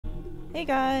Hey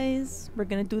guys, we're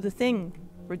gonna do the thing.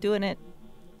 We're doing it.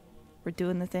 We're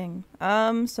doing the thing.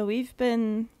 So we've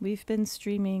been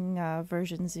streaming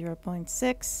version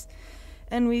 0.6,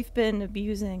 and we've been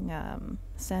abusing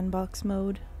Sandbox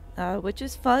mode, which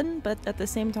is fun, but at the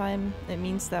same time, it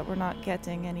means that we're not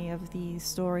getting any of the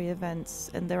story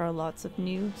events, and there are lots of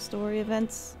new story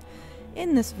events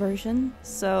in this version.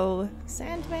 So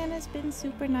Sandman has been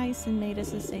super nice and made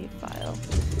us a save file.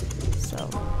 So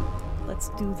let's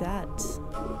do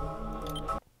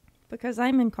that. Because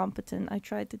I'm incompetent, I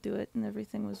tried to do it and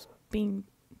everything was being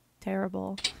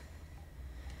terrible.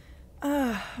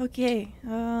 Okay.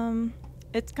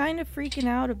 It's kind of freaking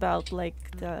out about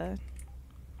like the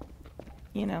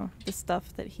the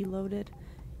stuff that he loaded.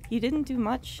 He didn't do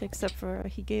much except for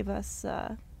he gave us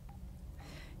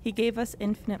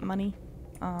infinite money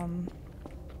and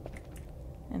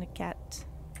a cat.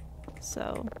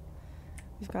 So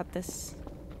we've got this.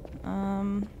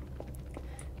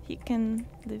 He can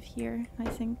live here, I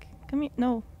think. Come here.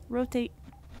 No, rotate.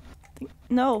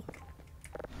 No.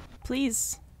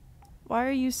 Please. Why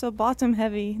are you so bottom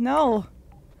heavy? No.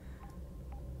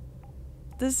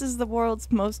 This is the world's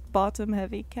most bottom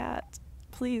heavy cat.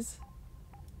 Please.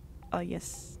 Oh,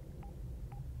 yes.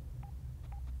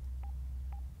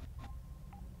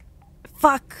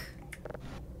 Fuck!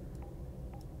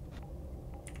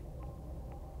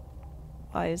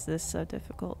 Why is this so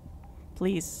difficult?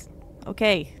 Please.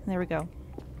 Okay, there we go.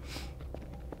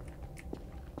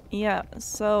 Yeah,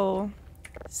 so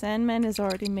Sandman has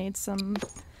already made some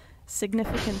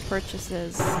significant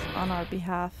purchases on our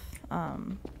behalf.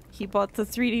 He bought the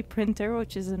 3D printer,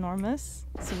 which is enormous,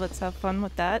 so let's have fun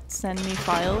with that. Send me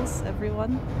files,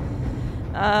 everyone.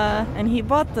 And he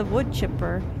bought the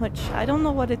woodchipper, which I don't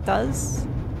know what it does,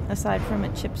 aside from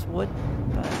it chips wood,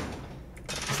 but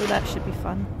so that should be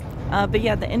fun. But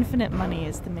yeah, the infinite money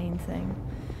is the main thing.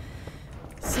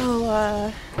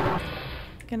 So,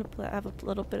 gonna have a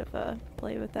little bit of a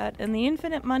play with that. And the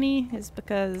infinite money is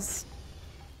because,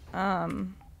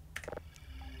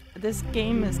 this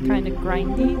game is kind of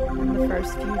grindy in the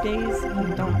first few days if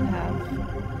you don't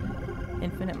have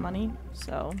infinite money.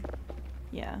 So,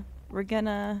 yeah, we're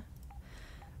gonna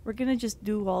just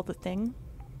do all of the things.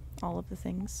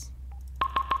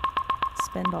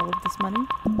 Spend all of this money.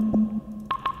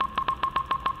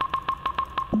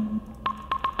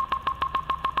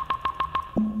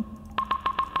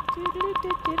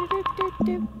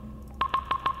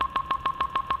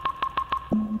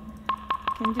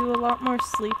 Can do a lot more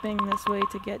sleeping this way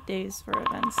to get days for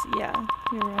events. Yeah,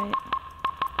 you're right.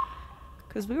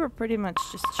 Because we were pretty much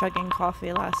just chugging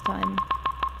coffee last time.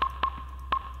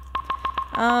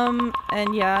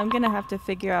 And yeah, I'm gonna have to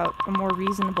figure out a more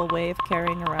reasonable way of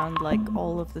carrying around, like,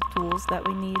 all of the tools that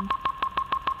we need.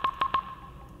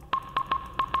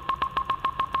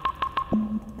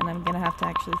 And I'm gonna have to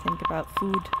actually think about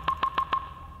food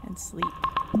and sleep.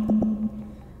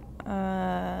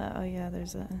 Oh yeah,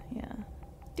 there's a, yeah.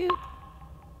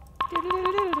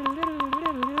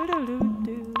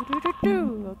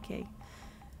 Okay.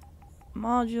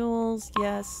 Modules,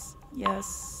 yes,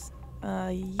 yes,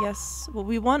 yes. Well,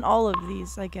 we want all of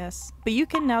these, I guess. But you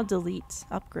can now delete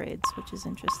upgrades, which is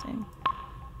interesting.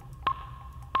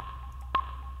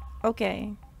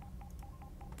 Okay.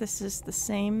 This is the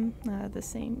same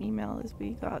email as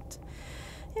we got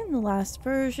in the last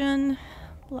version.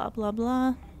 Blah, blah,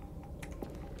 blah.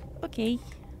 Okay,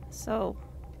 so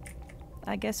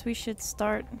I guess we should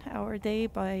start our day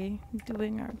by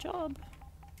doing our job.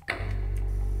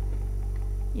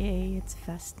 Yay, it's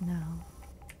fast now.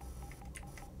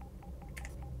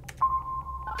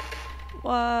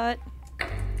 What?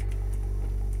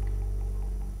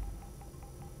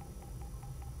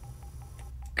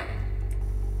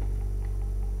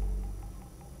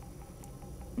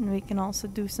 And we can also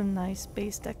do some nice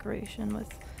base decoration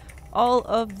with all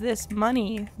of this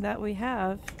money that we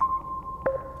have.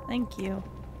 Thank you.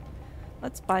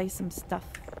 Let's buy some stuff.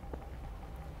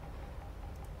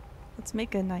 Let's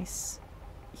make a nice,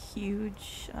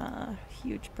 huge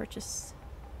purchase.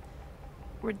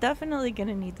 We're definitely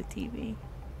gonna need the TV.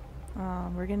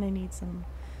 We're gonna need some,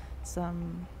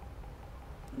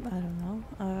 I don't know.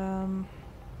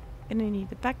 Gonna need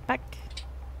the backpack.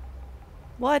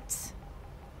 What?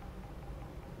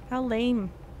 How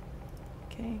lame.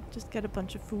 Okay, just get a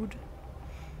bunch of food.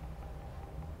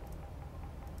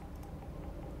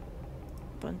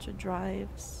 Bunch of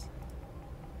drives.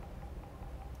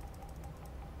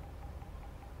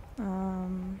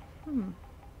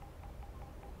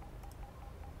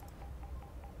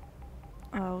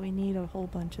 Oh, we need a whole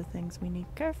bunch of things. We need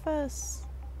kerfus.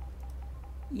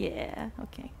 Yeah,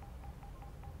 okay.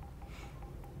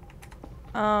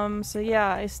 So yeah,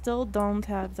 I still don't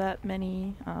have that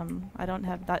many, I don't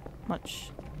have that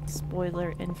much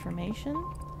spoiler information.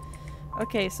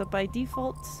 Okay, so by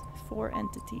default, 4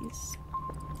 entities.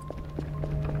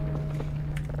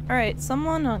 Alright,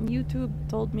 someone on YouTube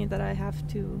told me that I have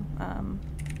to,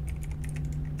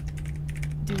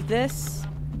 do this,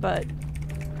 but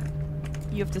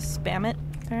you have to spam it,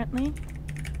 apparently.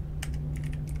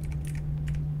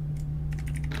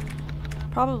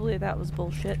 Probably that was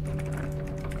bullshit.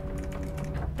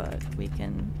 But we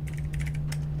can...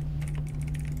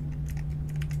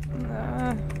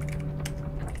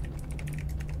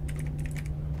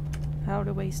 how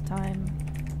to waste time.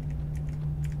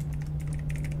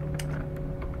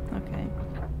 Okay.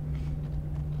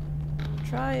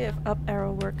 Try if up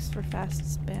arrow works for fast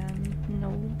spam. No,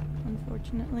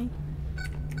 unfortunately.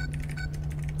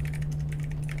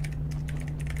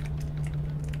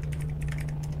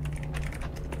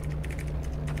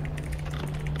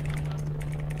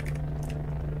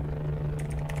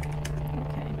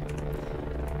 Okay.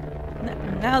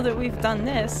 Now that we've done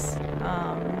this,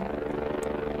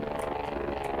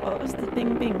 what was the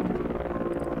bing bing?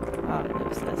 Oh, it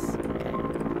was this. Okay.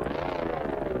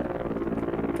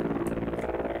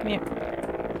 Come here.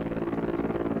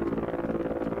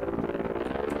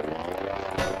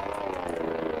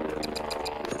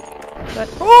 But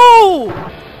oh!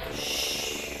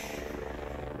 Shh.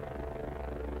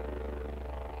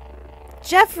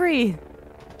 Jeffrey!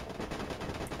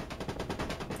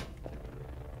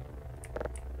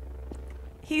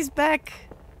 He's back.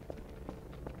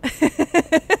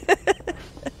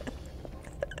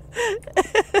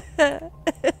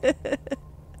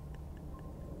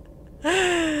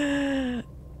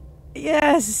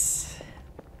 Yes.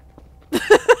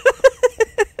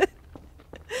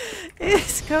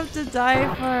 He's come to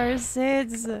die for our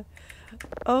sins.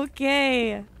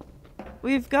 Okay.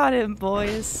 We've got him,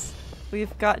 boys.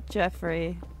 We've got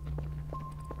Jeffrey.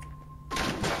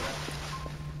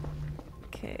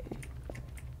 Okay.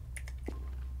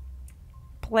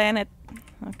 Planet.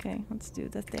 Okay, let's do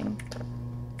the thing.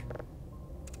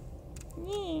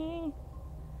 Yee.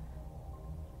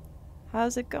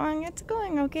 How's it going? It's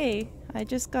going okay. I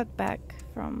just got back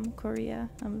from Korea.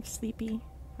 I'm sleepy.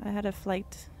 I had a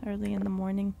flight early in the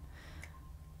morning.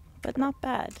 But not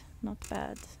bad. Not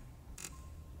bad.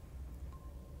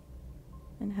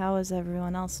 And how is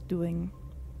everyone else doing?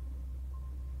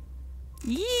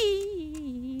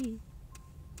 Yee!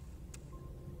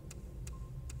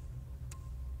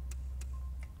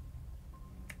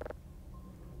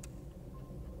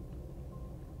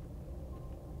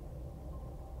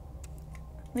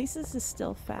 At least this is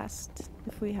still fast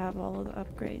if we have all of the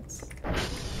upgrades.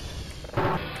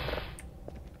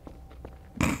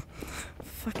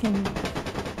 Fucking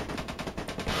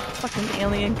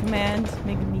alien command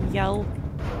making me yell.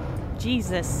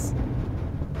 Jesus.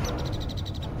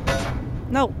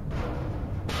 No.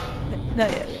 No,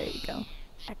 yeah, there you go.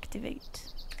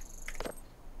 Activate.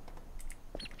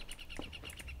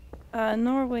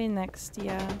 Norway next,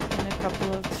 yeah. And a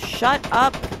couple of... Shut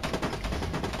up!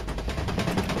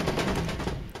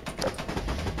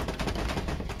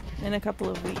 In a couple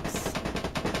of weeks.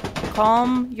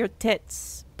 Calm your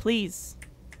tits, please.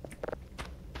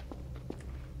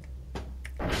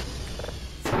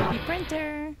 3D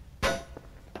printer.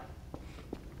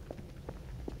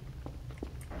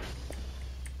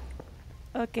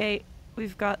 Okay,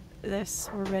 we've got this.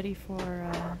 We're ready for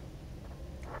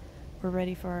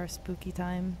our spooky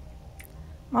time.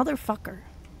 Motherfucker.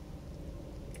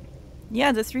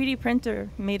 Yeah, the 3D printer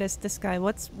made us this guy.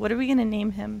 What are we gonna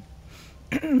name him?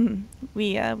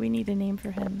 We need a name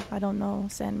for him. I don't know.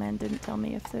 Sandman didn't tell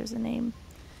me if there's a name.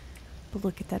 But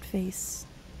look at that face.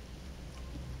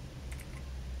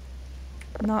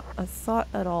 Not a thought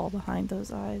at all behind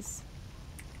those eyes.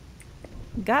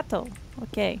 Gato.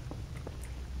 Okay.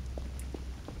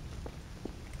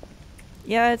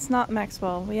 Yeah, it's not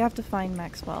Maxwell. We have to find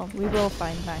Maxwell. We will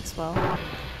find Maxwell.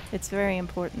 It's very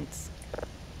important.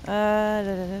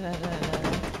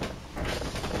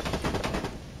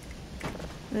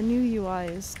 The new UI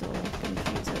is still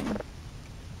confusing.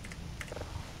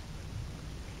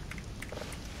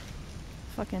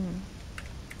 Fucking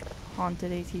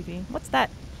haunted ATV. What's that?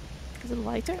 Is it a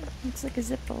lighter? Looks like a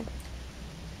Zippo.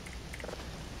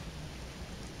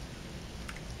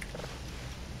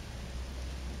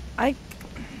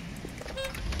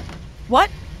 What?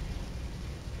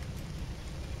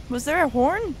 Was there a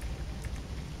horn?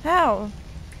 How?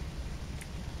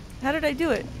 How did I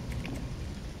do it?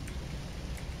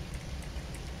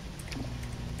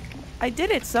 I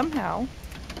did it somehow.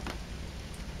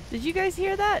 Did you guys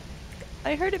hear that?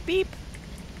 I heard it beep.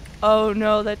 Oh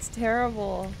no, that's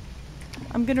terrible.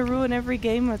 I'm gonna ruin every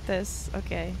game with this.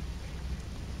 Okay.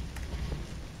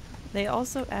 They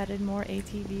also added more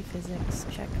ATV physics.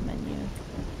 Check menu.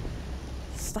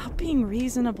 Stop being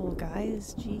reasonable,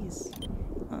 guys. Jeez.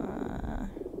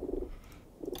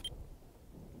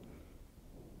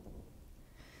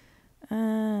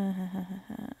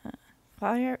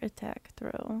 Fire, attack,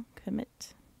 throw,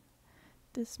 commit,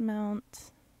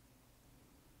 dismount.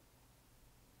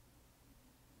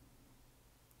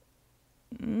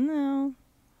 No,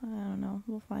 I don't know.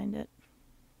 We'll find it.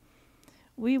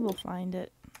 We will find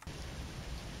it.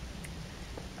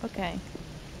 Okay.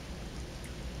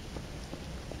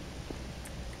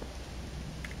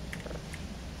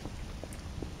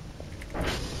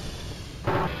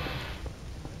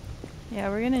 Yeah,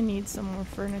 we're gonna need some more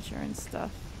furniture and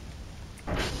stuff.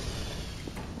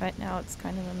 Right now it's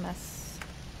kind of a mess.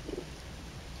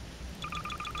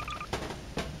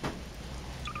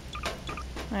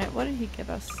 Alright, what did he give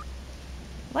us?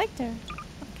 Lighter.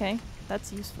 Okay,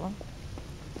 that's useful.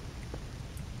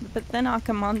 But then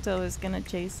Akamanto is gonna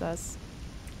chase us.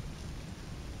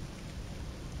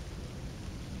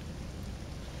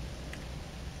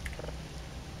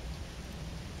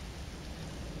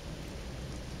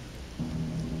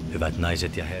 Hyvät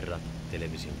naiset ja herrat,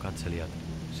 television katselijat,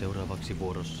 seuraavaksi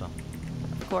vuorossa.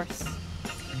 Of course.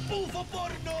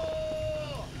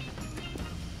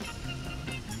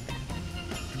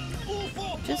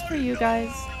 Just for you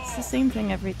guys, it's the same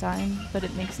thing every time, but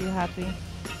it makes you happy.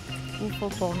 UFO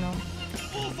porno.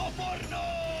 UFO porno!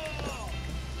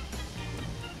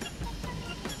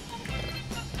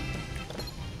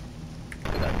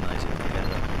 Hyvät naiset ja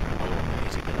herrat, haluamme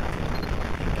esitellä teille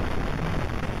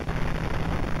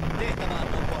tehtävään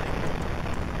on valittu.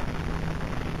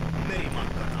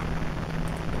 Merimakkara.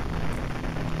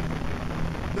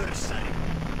 Mörssäri.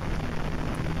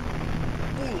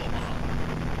 Pullomaha.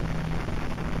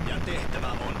 Ja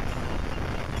tehtävä on...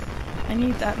 I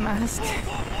need that mask.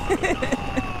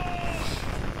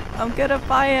 I'm gonna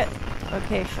buy it.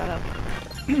 Okay, shut up.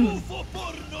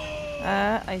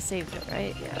 I saved it,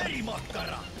 right? Yeah.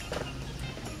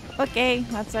 Okay,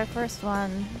 that's our first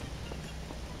one.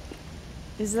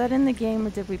 Is that in the game or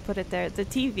did we put it there? The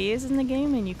TV is in the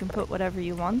game and you can put whatever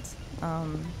you want.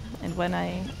 And when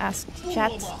I asked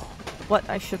chat what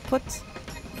I should put,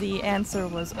 the answer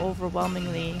was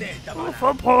overwhelmingly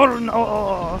UFO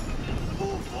porno.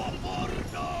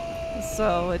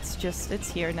 So it's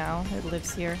here now. It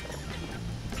lives here.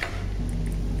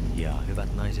 Ja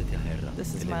hyvät naiset ja herrat,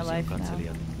 this is my life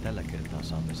katselijat, tällä kertaa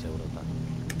saamme seurata.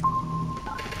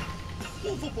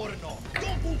 UFO-porno!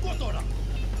 Jonkun kotona!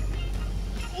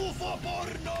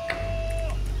 UFO-porno!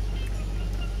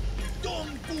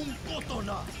 Jonkun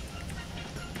kotona!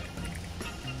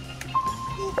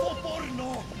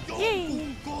 UFO-porno!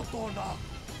 Jonkun kotona!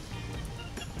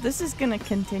 This is gonna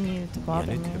continue to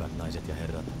bother me. Hyvät naiset ja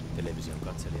herrat, television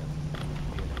katselijat.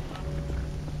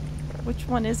 Which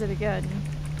one is it again?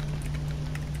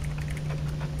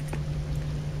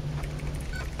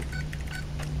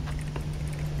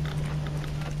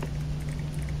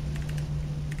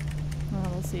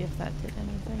 Well, we'll see if that did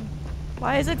anything.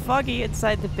 Why is it foggy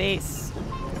inside the base?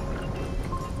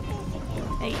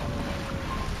 Hey.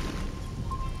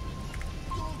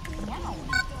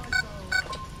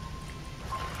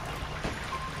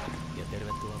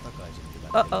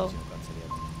 Uh-oh.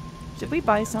 Did we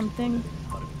buy something?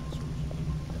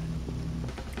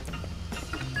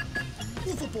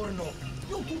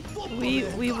 We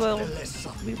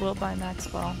will buy Max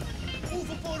Ball.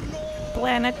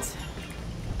 Planet.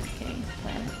 Okay,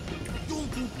 planet.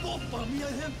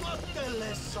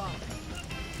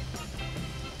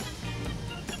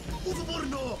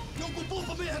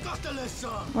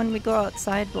 When we go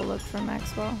outside, we'll look for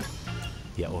Max Ball.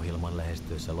 Ja ohjelman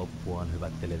lähestyessä loppuaan,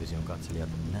 hyvät television katselijat,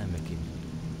 näemmekin.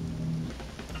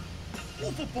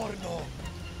 UFO-porno!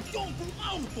 Jonkun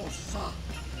autossa!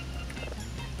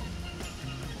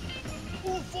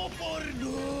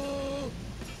 UFO-porno!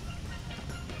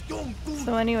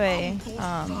 So anyway,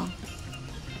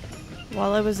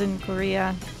 while I was in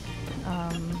Korea,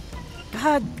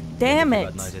 God damn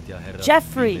it,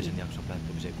 Jeffrey!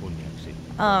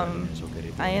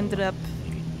 I ended up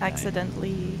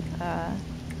accidentally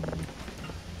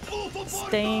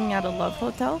staying at a love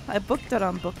hotel. I booked it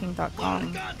on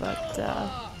booking.com, but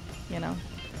you know.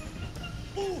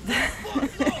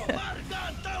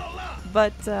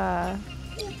 But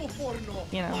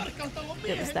you know,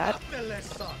 it was that.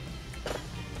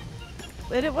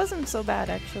 But it wasn't so bad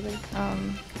actually.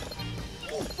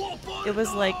 It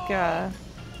was like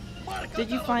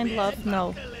did you find love?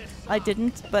 No. I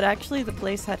didn't, but actually the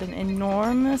place had an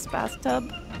enormous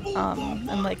bathtub,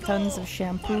 and like tons of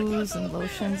shampoos and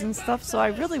lotions and stuff, so I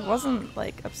really wasn't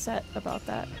like upset about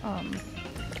that.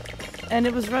 And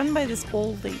it was run by this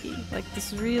old lady, like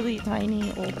this really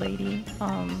tiny old lady,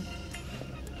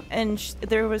 and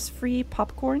there was free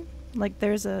popcorn. Like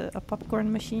there's a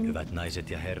popcorn machine. Hyvät naiset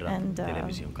ja herrat, and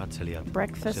television katselijat.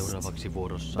 breakfast, Seuraavaksi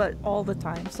vuorossa. but all the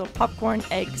time. So popcorn,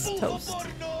 eggs, toast.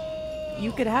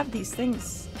 You could have these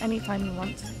things anytime you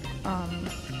want,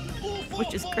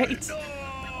 which is great,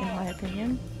 in my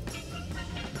opinion.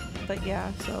 But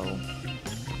yeah, so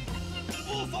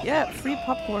yeah, free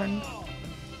popcorn.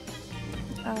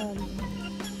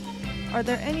 Are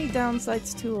there any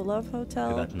downsides to a love hotel?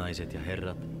 Hyvät naiset ja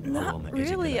herrat, Not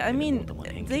really. I mean,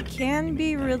 they can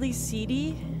be really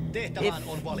seedy if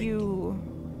you,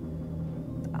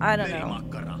 I don't know,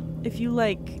 if you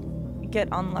like get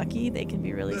unlucky, they can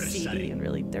be really seedy and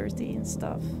really dirty and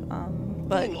stuff.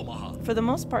 But for the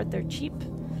most part, they're cheap.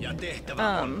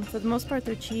 For the most part,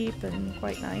 they're cheap and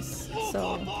quite nice.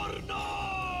 So,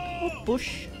 oh,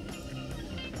 bush.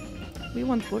 We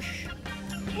want bush.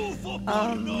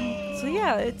 So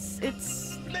yeah,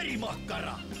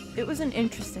 it was an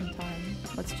interesting time.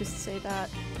 Let's just say that.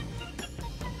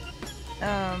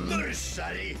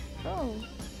 Oh,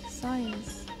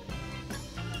 signs.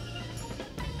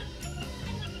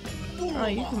 Oh,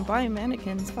 you can buy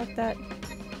mannequins. Fuck that.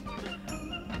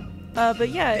 But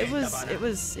yeah, it was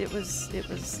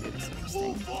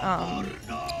interesting.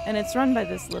 And it's run by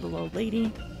this little old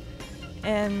lady,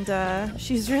 and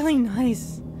she's really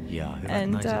nice.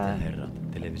 And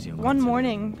one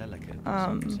morning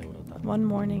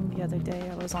the other day,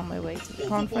 I was on my way to the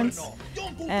conference,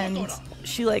 and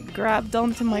she like grabbed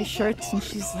onto my shirts and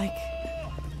she's like,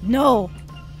 "No,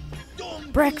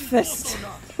 breakfast."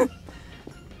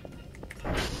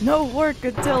 No work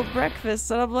until breakfast.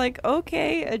 And I'm like,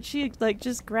 okay. And she like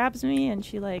just grabs me and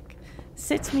she like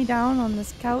sits me down on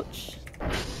this couch,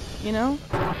 you know,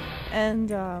 and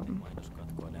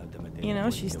you know,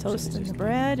 she's toasting the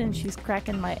bread and she's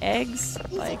cracking my eggs.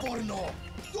 Like,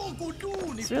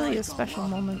 it's really a special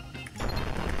moment.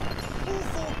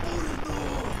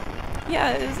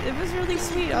 Yeah, it was really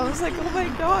sweet. I was like, oh my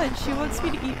god, she wants me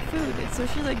to eat food. And so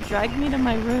she like dragged me to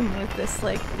my room with this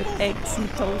like, with eggs and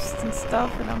toast and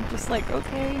stuff. And I'm just like,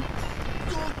 okay.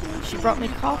 She brought me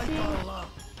coffee.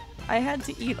 I had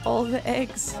to eat all the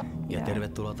eggs. Ja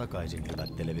tervetuloa takaisin,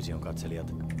 hyvät television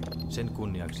katselijat. Sen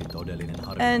kunniaksi todellinen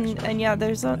and yeah,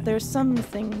 there's some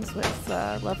things with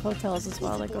love hotels as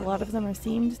well. Like a lot of them are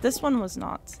themed. This one was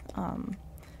not.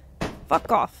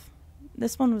 Fuck off.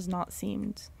 This one was not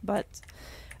themed, but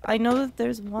I know that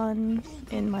there's one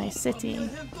in my city,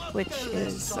 which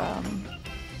is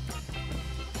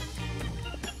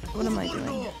what am I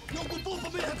doing?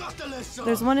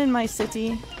 There's one in my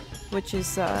city, which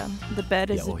is the bed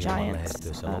is a giant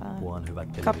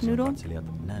cup noodle,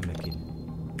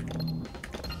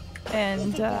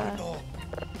 and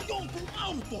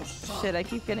shit, I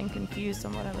keep getting confused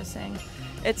on what I was saying.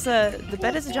 It's the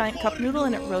bed is a giant cup noodle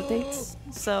and it rotates,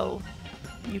 so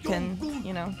you can,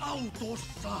 you know,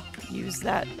 use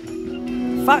that.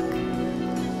 Fuck!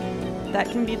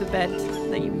 That can be the bed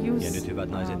that you use. Ja nyt hyvät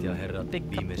naiset ja herrat, big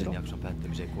viimeisen jakson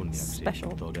päättymisen kunniaksi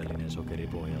special. Todellinen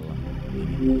sokeripohjalla.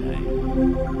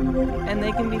 And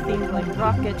they can be themed like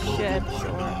rocket ships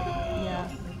or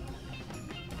yeah.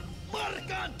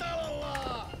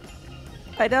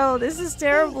 I know, this is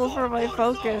terrible for my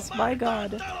focus, my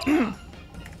god.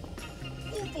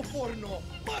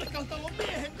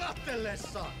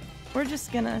 We're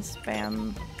just gonna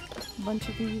spam a bunch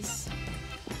of these.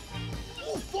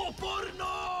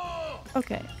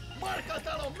 Okay.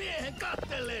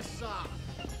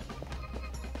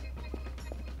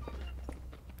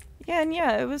 Yeah, and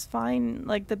yeah, it was fine.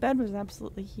 Like, the bed was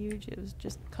absolutely huge. It was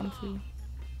just comfy.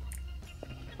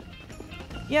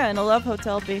 Yeah, and a love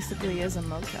hotel basically is a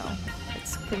motel.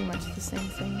 It's pretty much the same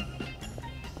thing.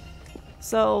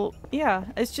 So, yeah,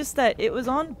 it's just that it was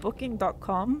on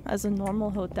booking.com as a normal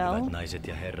hotel.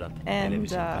 And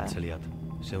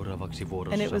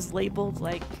it was labeled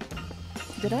like...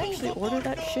 Did I actually order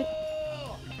that shit?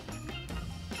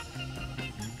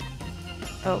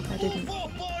 Oh, I didn't.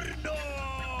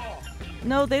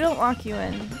 No, they don't lock you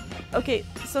in. Okay,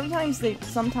 sometimes they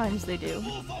do.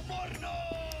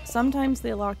 Sometimes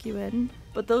they lock you in,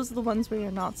 but those are the ones where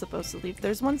you're not supposed to leave.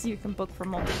 There's ones you can book for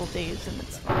multiple days and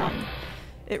it's fine.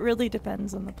 It really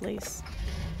depends on the place.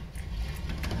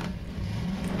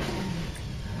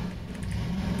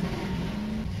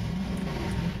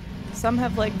 Some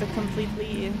have like the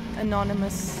completely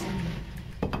anonymous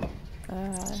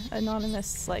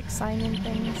like sign-in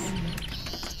things.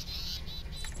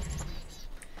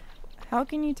 How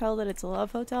can you tell that it's a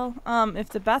love hotel? If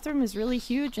the bathroom is really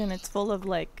huge and it's full of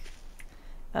like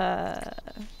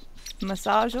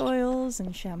massage oils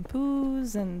and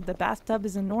shampoos, and the bathtub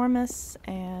is enormous,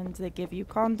 and they give you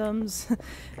condoms,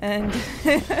 and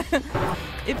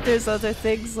if there's other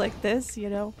things like this, you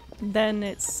know, then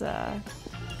it's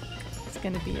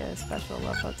gonna be a special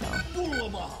love hotel.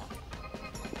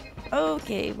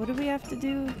 Okay, what do we have to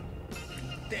do?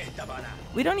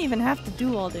 We don't even have to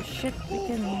do all this shit. We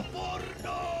can.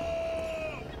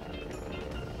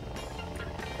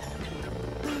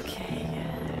 Okay.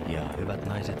 Ja hyvät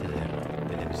naiset ja herrat,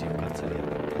 television katselijat.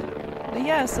 But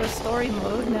yeah, so story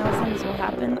mode, now things will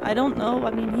happen. I don't know,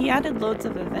 I mean, he added loads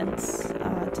of events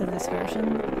to this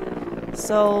version.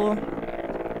 So,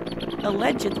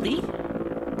 allegedly,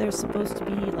 there's supposed to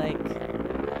be, like,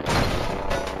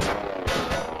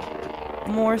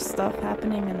 more stuff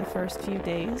happening in the first few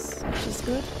days, which is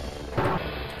good.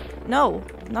 No,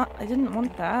 I didn't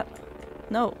want that.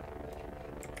 No.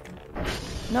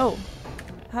 No.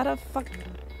 How the fuck?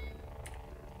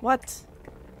 What?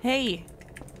 Hey!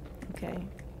 Okay.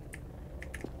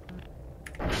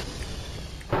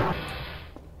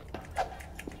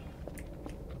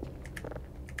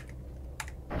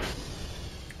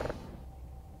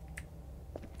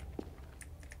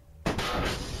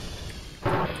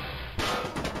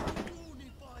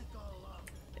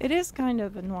 It is kind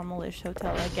of a normal-ish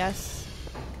hotel, I guess.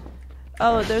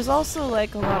 Oh, there's also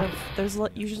like a lot of, there's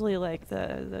usually like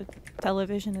the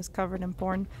television is covered in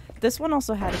porn. This one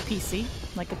also had a PC,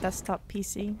 like a desktop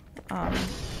PC,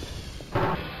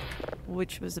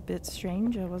 which was a bit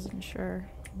strange. I wasn't sure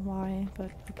why, but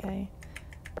okay.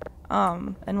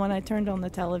 And when I turned on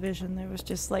the television, there was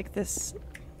just like this,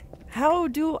 how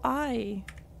do I?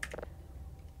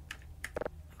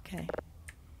 Okay.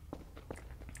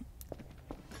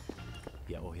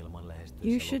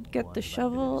 You should get the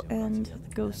shovel and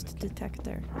the ghost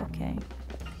detector. Okay.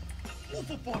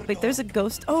 Wait, there's a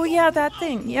ghost. Oh yeah, that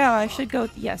thing. Yeah, I should go.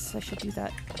 Yes, I should do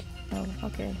that. Oh,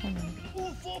 okay. Hang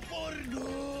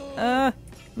on.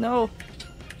 No.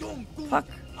 Fuck.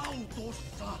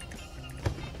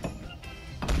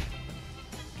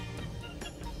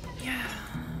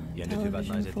 Ja nyt hyvät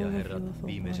naiset ja herrat,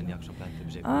 viimeisen jakson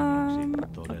päättymisen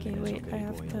okay, wait, I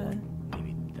have to...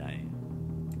 Nimittäin.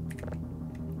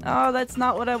 Oh, that's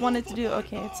not what I wanted to do.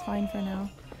 Okay, it's fine for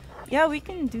now. Yeah, we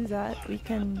can do that. We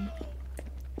can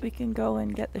go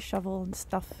and get the shovel and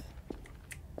stuff.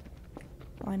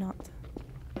 Why not?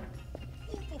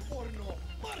 We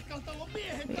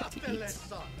have to eat.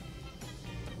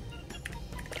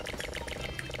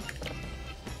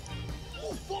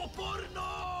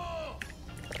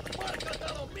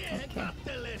 Okay.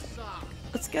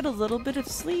 Let's get a little bit of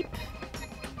sleep.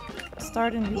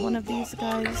 Start and do one of these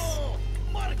guys.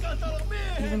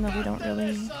 Even though we don't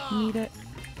really need it.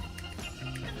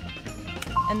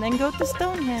 And then go to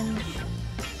Stonehenge.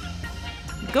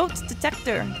 Goat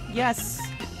detector. Yes.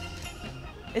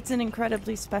 It's an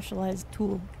incredibly specialized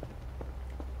tool.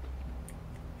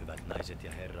 Hyvät naiset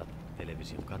ja herrat,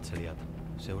 television katselijat,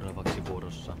 seuraavaksi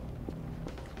vuorossa.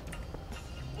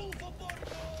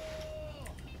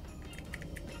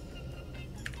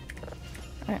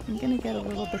 Alright, I'm gonna get a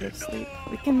little bit of sleep.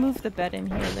 We can move the bed in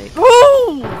here later.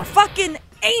 Oh! Fucking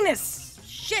anus!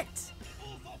 Shit!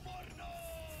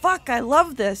 Fuck, I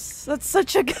love this. That's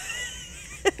such a good...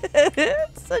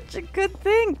 It's such a good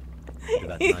thing.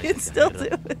 You can still do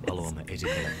it. Haluamme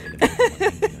esitellä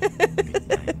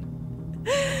teille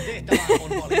tehtävä on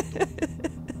valittu.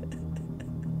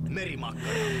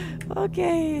 Merimakkara.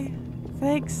 Okay,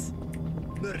 thanks.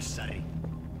 Mörssäri.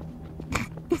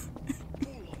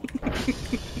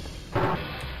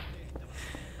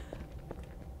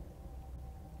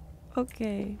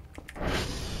 Okay.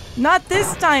 Not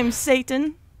this time,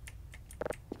 Satan.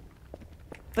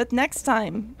 But next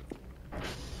time.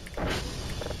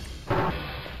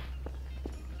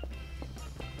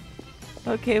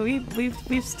 Okay,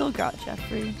 we've still got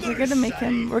Jeffrey.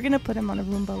 We're gonna put him on a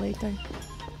Roomba later.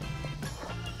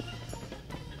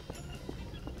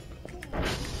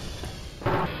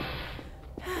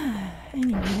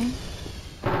 Anyway.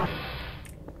 I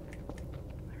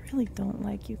really don't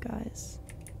like you guys.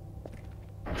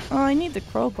 Oh, I need the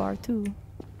crowbar too.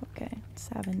 Okay, let's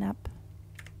have a nap.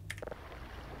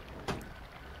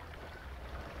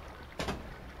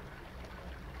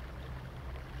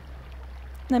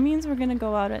 That means we're gonna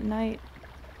go out at night.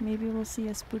 Maybe we'll see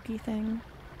a spooky thing.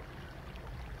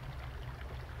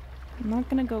 I'm not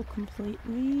gonna go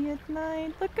completely at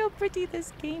night. Look how pretty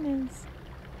this game is.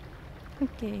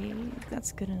 Okay,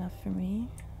 that's good enough for me.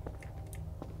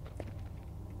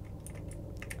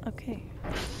 Okay.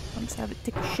 Let's have it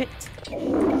take a shit.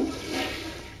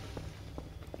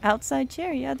 Outside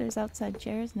chair, yeah, there's outside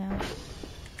chairs now.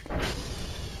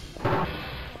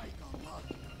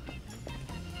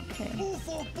 Okay.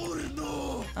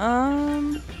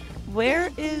 Where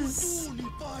is...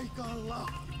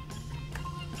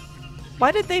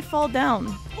 Why did they fall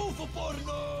down?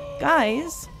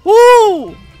 Guys?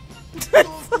 Woo!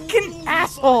 Fucking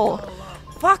asshole!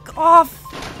 Fuck off!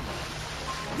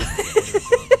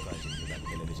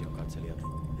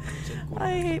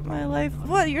 I hate my life.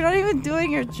 What? You're not even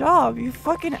doing your job, you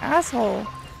fucking asshole.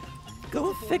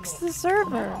 Go fix the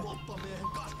server.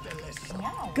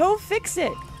 Go fix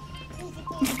it.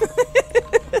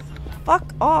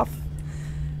 Fuck off.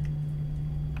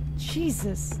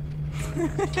 Jesus.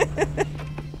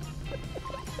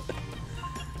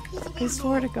 I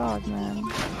swear to God, man.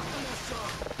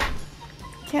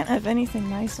 Can't have anything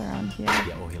nice around here.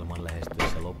 Ja ohjelman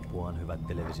lähestyessä loppuaan, hyvät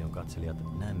television katselijat,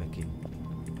 näemmekin.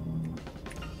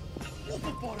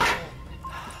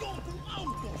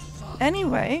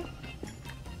 Anyway,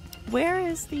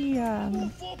 where is the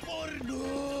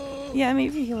yeah,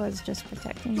 maybe he was just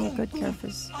protecting the good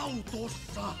kerfus.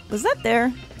 Was that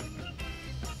there?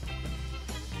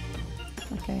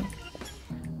 Okay.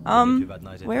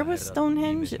 Where was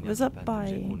Stonehenge? It was up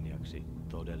by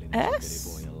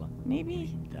S?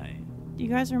 Maybe? Do you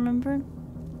guys remember?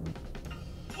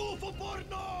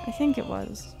 I think it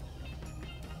was.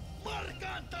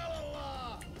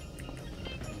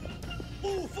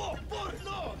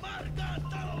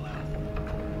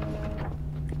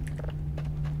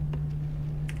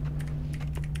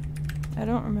 I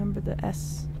don't remember the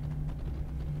S.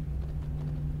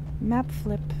 Map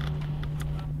flip.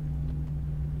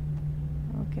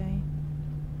 Okay.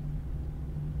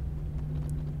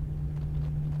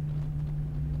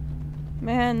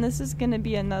 Man, this is gonna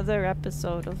be another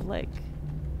episode of like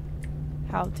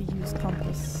how to use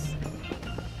compass.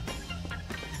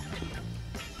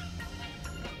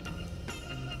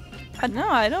 No,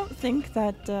 I don't think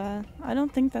that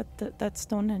that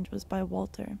Stonehenge was by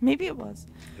Walter. Maybe it was.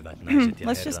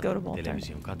 Let's just go to Walter.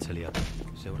 Television katselijat,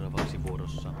 seuraavaksi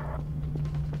vuorossa.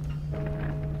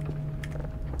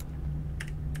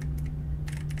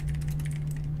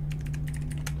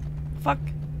 Fuck.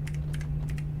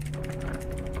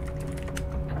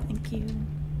 Thank you.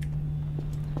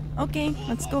 Okay,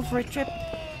 let's go for a trip.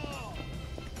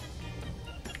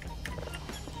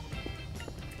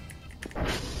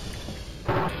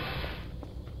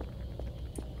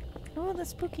 Oh, the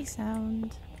spooky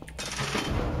sound.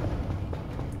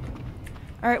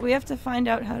 Alright, we have to find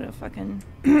out how to fucking...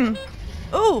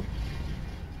 Oh!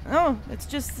 Oh, it's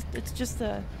just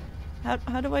a...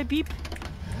 How do I beep?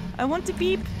 I want to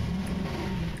beep!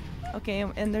 Okay,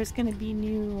 and there's gonna be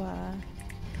new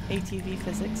ATV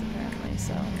physics apparently,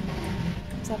 so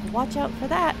let's have to watch out for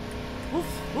that.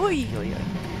 Oof! Oy, oy, oy.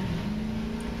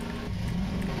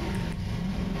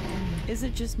 Is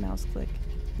it just mouse click?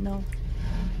 No.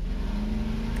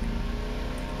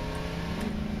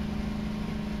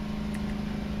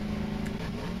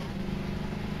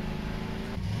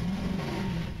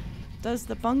 Does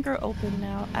the bunker open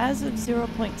now? As of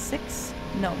 0.6?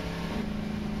 No.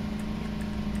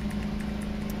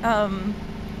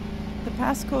 The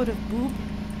passcode of boob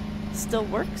still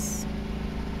works,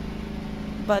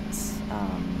 but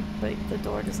the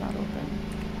door does not open.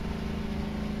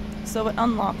 So it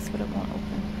unlocks, but it won't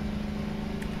open.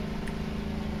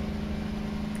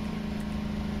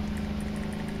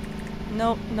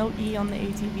 No, no E on the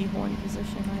ATV horn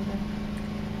position either.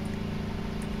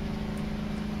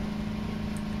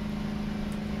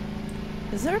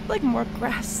 Is there like more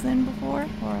grass than before,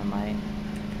 or am I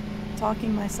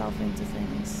talking myself into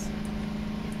things?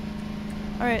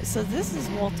 Alright, so this is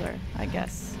Walter, I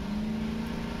guess.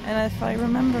 And if I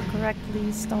remember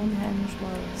correctly, Stonehenge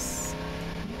was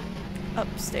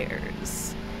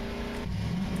upstairs.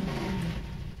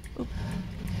 Oop.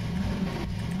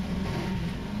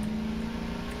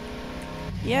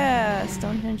 Yeah,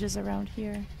 Stonehenge is around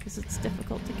here, because it's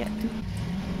difficult to get to.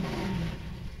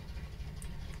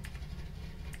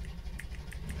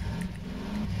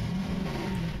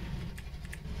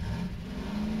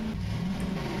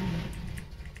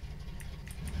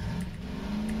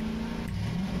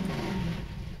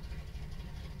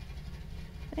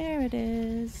 There it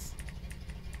is.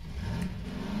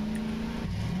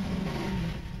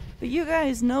 But you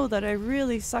guys know that I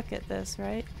really suck at this,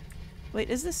 right? Wait,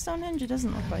 is this Stonehenge? It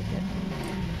doesn't look like it.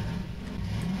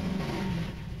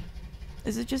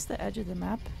 Is it just the edge of the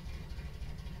map?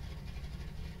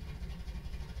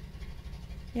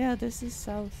 Yeah, this is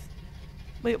south.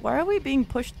 Wait, why are we being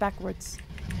pushed backwards?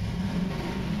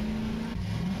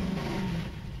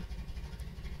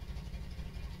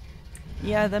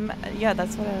 Yeah, yeah,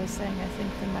 that's what I was saying. I think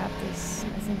the map is...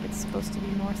 I think it's supposed to be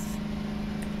north.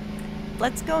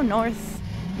 Let's go north.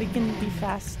 We can be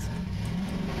fast.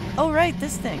 Oh, right,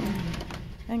 this thing.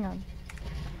 Hang on.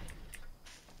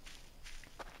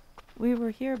 We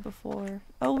were here before.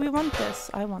 Oh, we want this.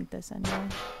 I want this anyway.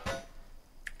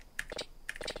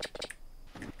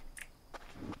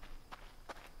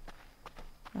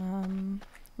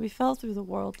 We fell through the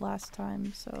world last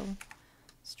time, so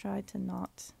let's try to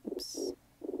not. Oops.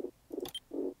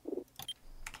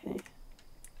 Okay.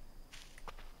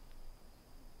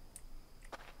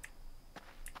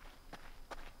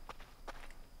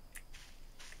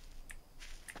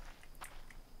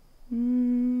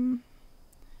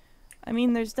 I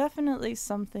mean, there's definitely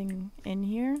something in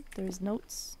here. There's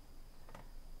notes.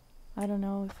 I don't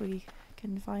know if we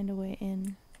can find a way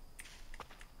in.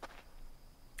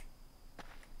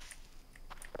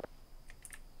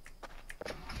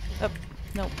 Oh,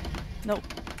 nope. Nope.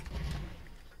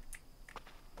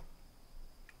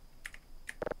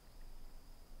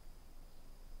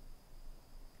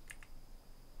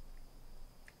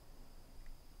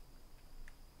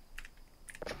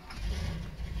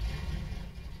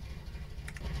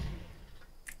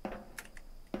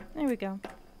 There we go.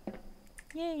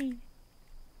 Yay!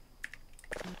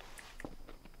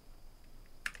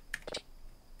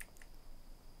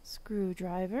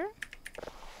 Screwdriver.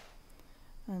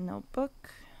 A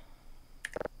notebook.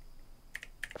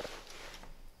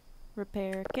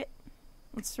 Repair kit.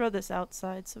 Let's throw this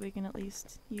outside so we can at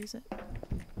least use it.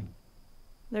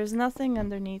 There's nothing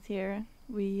underneath here.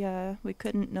 We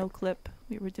couldn't no clip.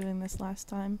 We were doing this last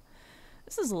time.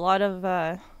 This is a lot of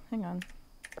hang on.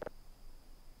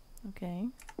 Okay.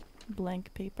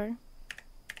 Blank paper.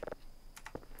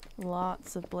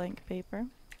 Lots of blank paper.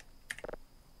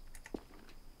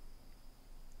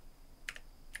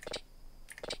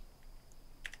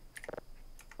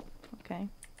 Okay.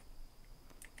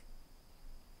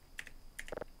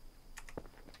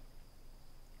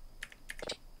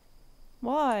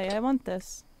 Why? I want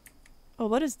this. Oh,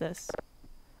 what is this?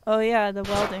 Oh yeah, the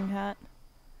welding hat.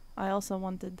 I also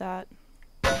wanted that.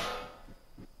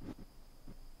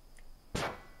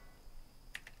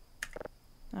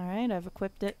 Alright, I've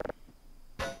equipped it.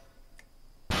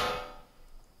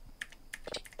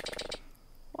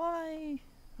 Why?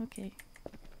 Okay.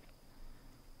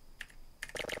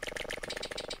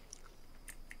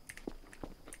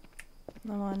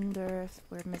 I wonder if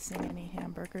we're missing any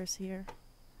hamburgers here.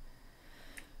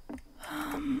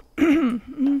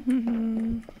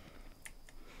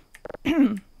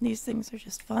 These things are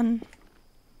just fun.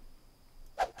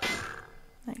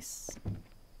 Nice.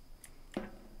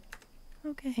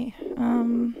 Okay, let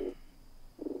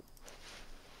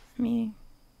me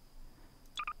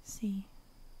see.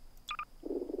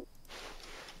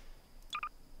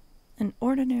 An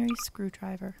ordinary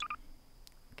screwdriver.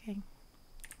 Okay.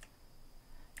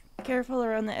 Careful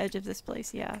around the edge of this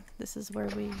place. Yeah, this is where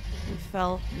we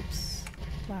fell. Oops.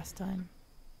 Last time.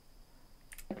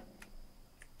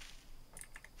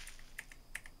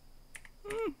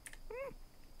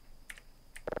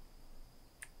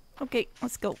 Okay,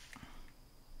 let's go.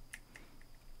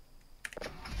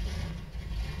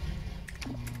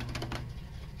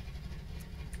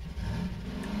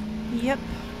 Yep,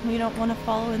 we don't want to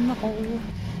fall in the hole.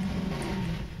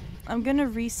 I'm gonna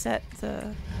reset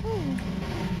the... Oh.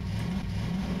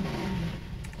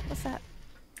 What's that?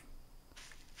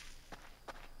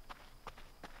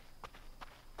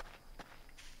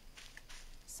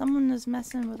 Someone is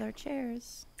messing with our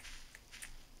chairs.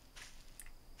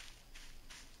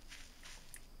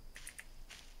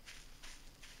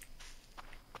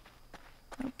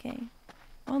 Okay.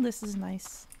 Well, this is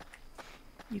nice.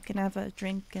 You can have a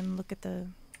drink and look at the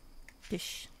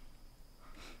dish.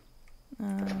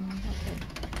 Okay.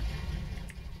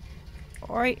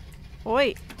 Alright.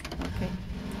 Wait. Okay.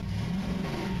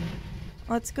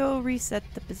 Let's go reset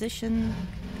the position.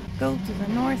 Go to the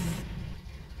north.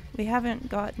 We haven't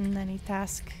gotten any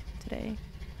task today,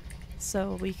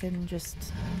 so we can just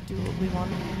do what we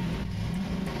want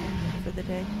for the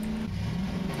day.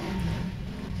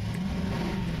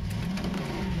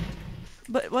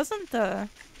 But wasn't the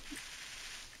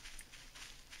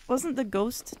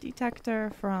ghost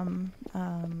detector from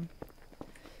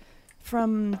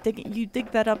digging? You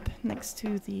dig that up next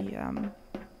to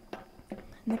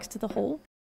the hole?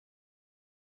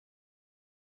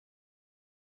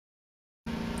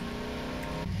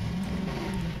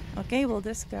 Okay, well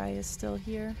this guy is still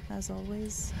here as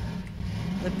always.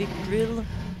 The big drill.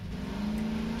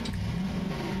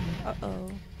 Uh-oh.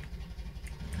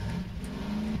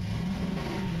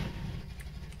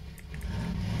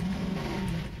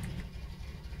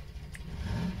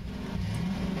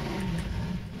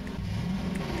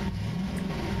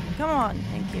 Come on,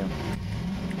 thank you.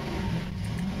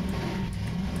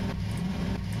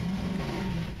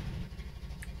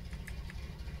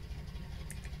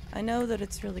 I know that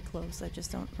it's really close, I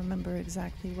just don't remember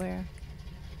exactly where.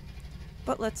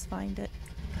 But let's find it.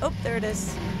 Oh, there it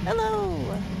is. Hello!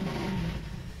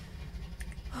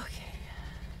 Okay.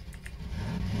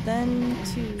 Then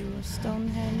to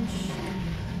Stonehenge.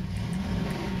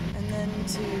 And then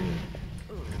to...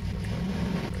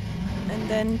 And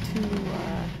then to,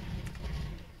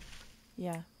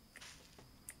 yeah.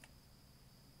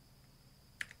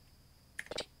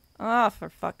 Ah, for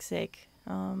fuck's sake.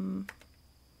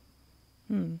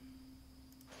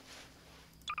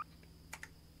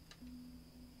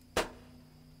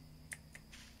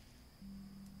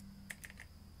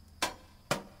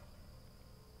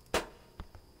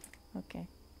 Okay.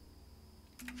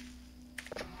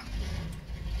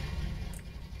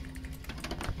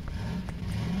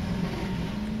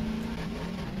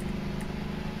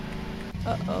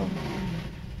 Uh-oh.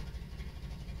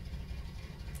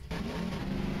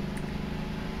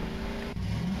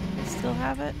 We still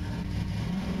have it?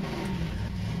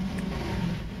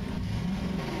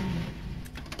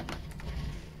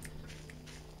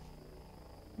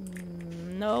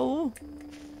 No.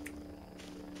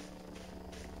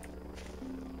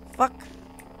 Fuck.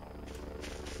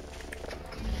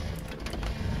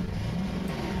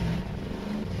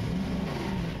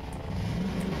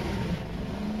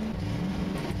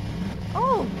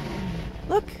 Oh!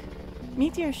 Look!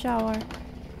 Meteor shower.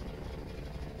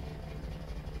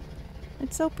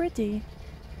 It's so pretty.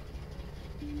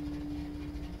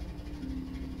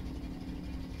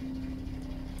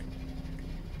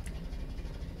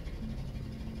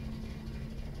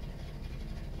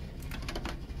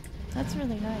 That's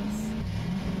really nice.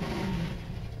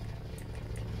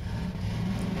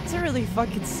 It's a really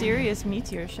fucking serious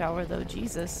meteor shower though,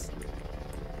 Jesus.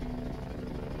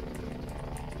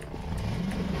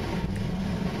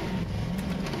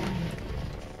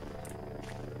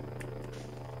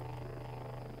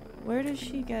 Where does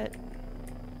she get...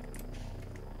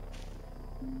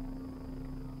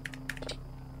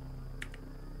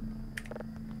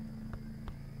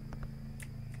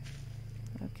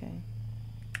 Okay.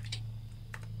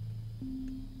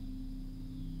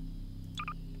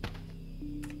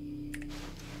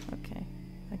 Okay,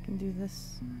 I can do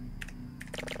this.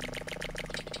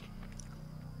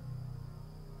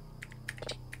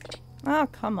 Oh,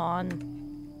 come on.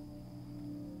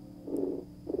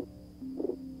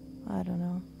 I don't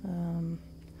know.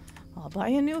 I'll buy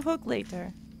a new hook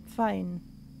later. Fine.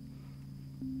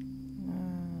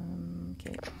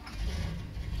 Okay.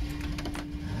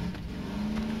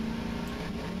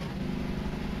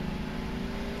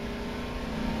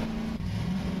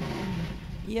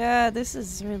 Yeah, this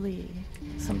is really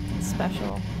something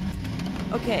special.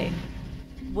 Okay,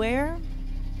 where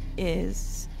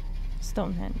is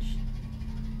Stonehenge?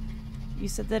 You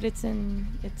said that it's in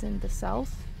the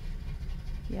south?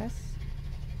 Yes?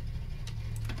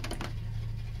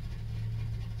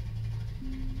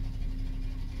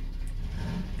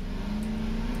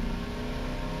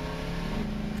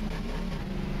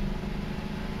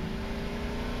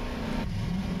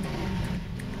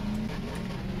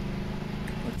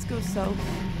 Let's go south.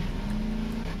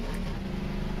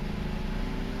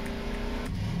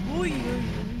 Oy, oy, oy.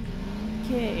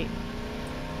 Okay.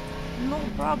 No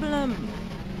problem.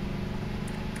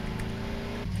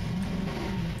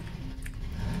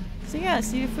 So yeah,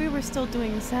 see, if we were still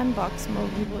doing Sandbox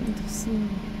mode, we wouldn't have seen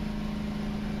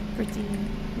pretty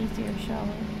meteor shower.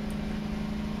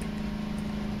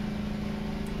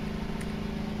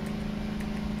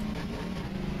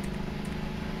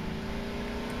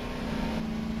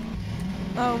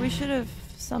 Oh, we should have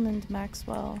summoned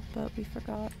Maxwell, but we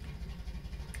forgot.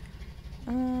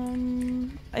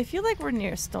 I feel like we're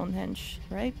near Stonehenge,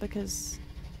 right? Because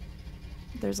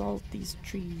there's all these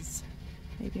trees.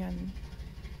 Maybe I'm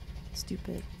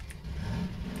stupid.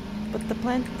 But the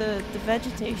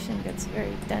vegetation gets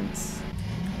very dense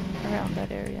around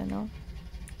that area, no?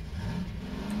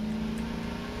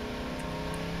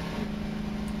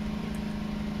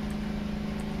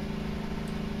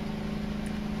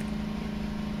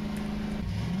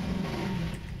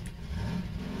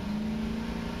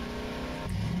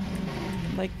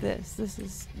 Like this. This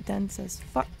is dense as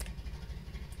fuck.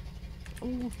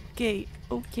 Okay,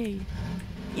 okay.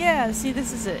 Yeah, see,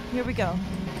 this is it. Here we go.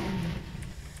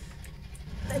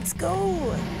 Let's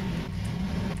go!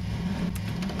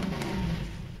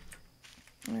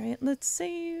 Alright, let's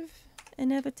save.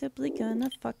 Inevitably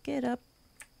gonna fuck it up.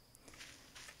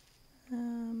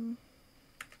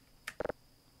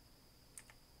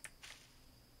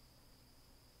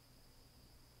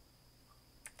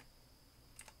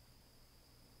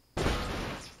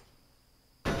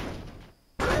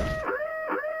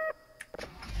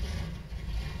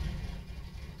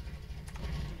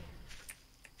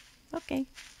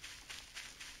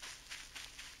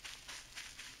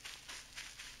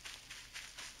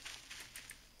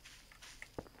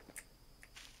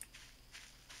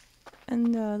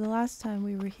 the last time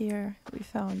we were here, we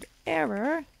found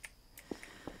error.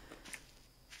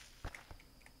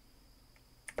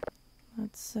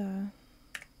 Let's,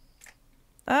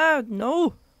 ah,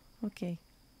 no! Okay.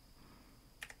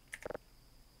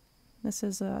 This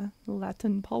is a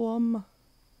Latin poem.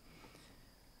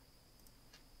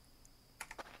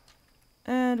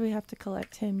 And we have to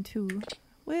collect him too.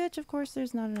 Which, of course,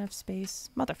 there's not enough space.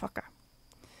 Motherfucker.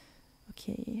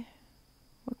 Okay.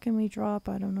 What can we drop?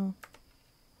 I don't know.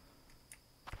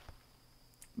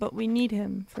 But we need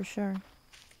him, for sure.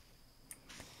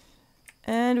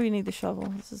 And we need the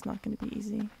shovel. This is not going to be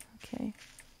easy. Okay.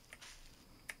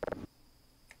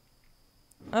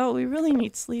 Oh, we really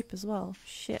need sleep as well.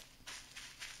 Shit.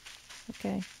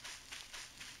 Okay.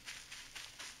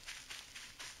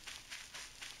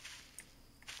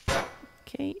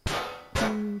 Okay.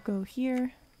 You go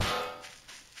here.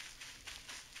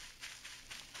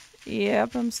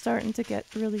 Yep, I'm starting to get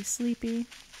really sleepy.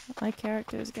 My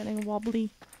character is getting wobbly.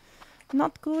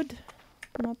 Not good.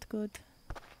 Not good.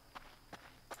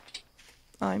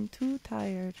 I'm too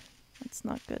tired. That's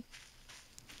not good.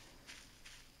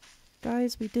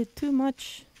 Guys, we did too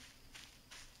much.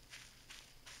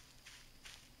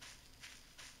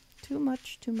 Too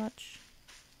much, too much.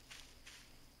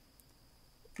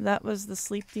 That was the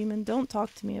sleep demon. Don't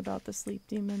talk to me about the sleep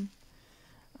demon.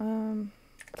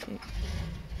 Okay.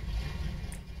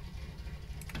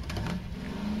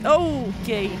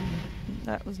 Okay.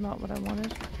 That was not what I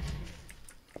wanted.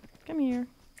 Come here.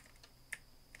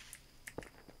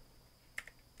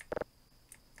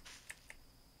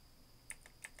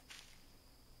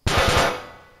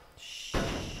 Shh.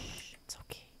 It's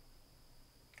okay.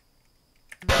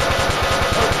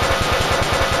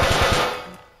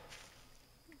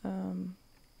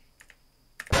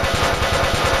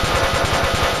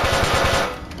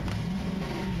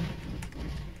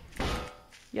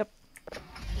 Yep.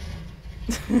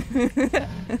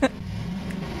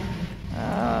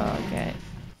 Okay.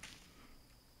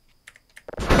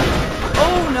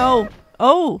 Oh no!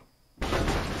 Oh!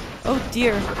 Oh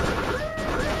dear.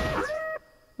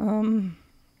 um,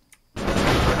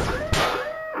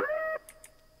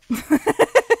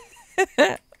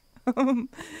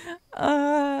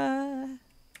 uh...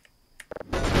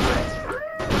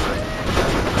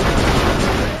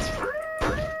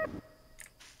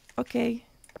 Okay.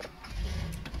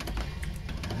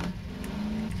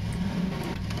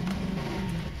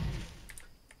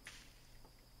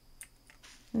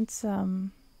 It's,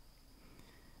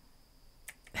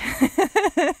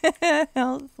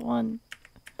 health 1.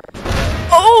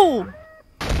 Oh!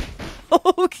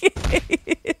 Okay.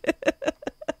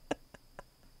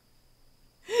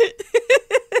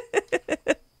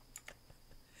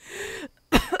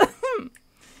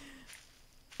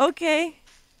 Okay.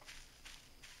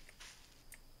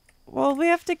 Well, we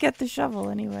have to get the shovel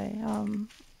anyway.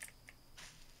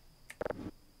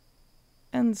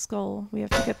 And the skull. We have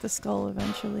to get the skull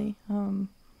eventually.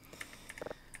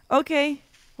 Okay.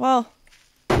 Well.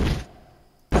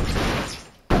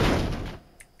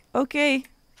 Okay.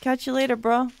 Catch you later,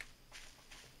 bro.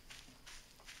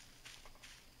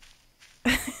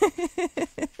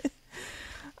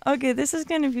 Okay, this is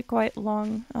going to be quite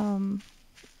long.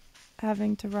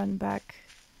 Having to run back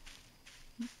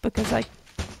because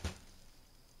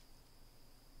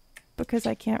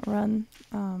I can't run.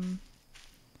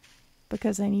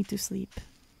 Because I need to sleep.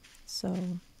 So.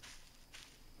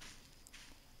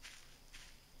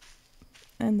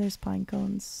 And there's pine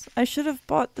cones. I should have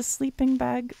bought the sleeping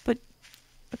bag, but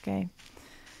okay.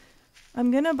 I'm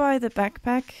gonna buy the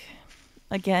backpack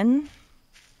again,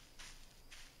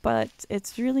 but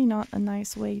it's really not a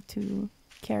nice way to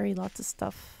carry lots of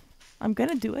stuff. I'm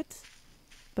gonna do it,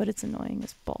 but it's annoying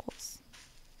as balls.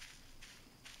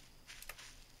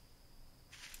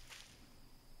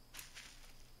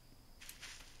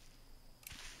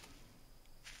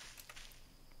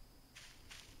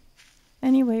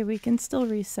 Anyway, we can still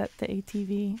reset the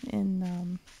ATV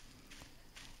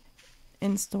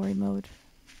in story mode.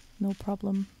 No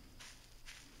problem.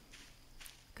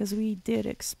 Because we did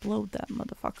explode that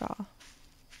motherfucker.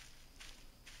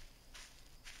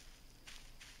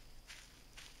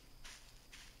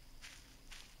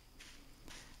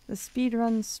 The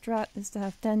speedrun strat is to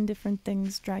have 10 different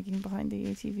things dragging behind the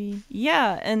ATV.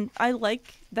 Yeah, and I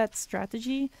like that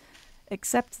strategy,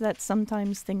 except that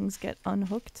sometimes things get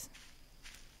unhooked.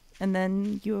 And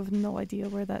then you have no idea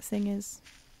where that thing is.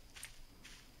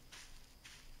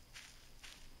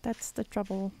 That's the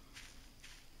trouble.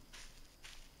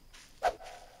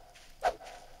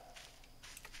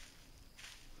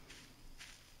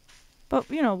 But,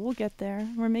 you know, we'll get there.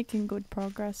 We're making good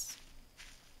progress.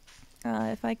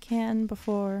 if I can,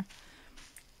 before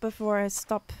I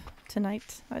stop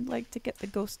tonight. I'd like to get the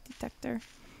ghost detector,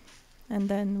 and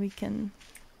then we can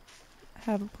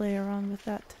have a play around with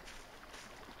that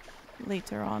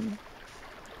later on.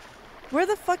 Where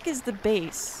the fuck is the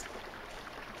base?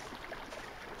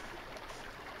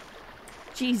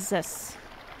 Jesus.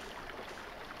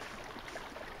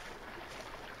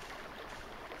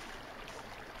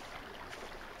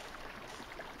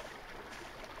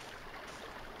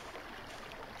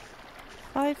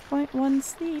 .1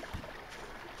 sleep.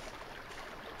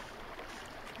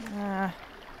 Ah.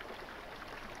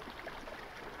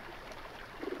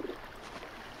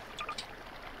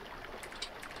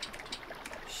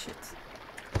 Shit.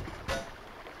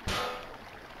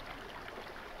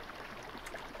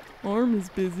 Arm is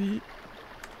busy.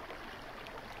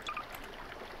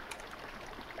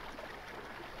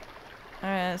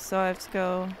 Alright, so I have to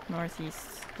go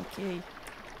northeast. Okay.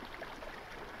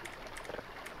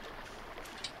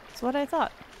 That's what I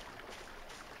thought.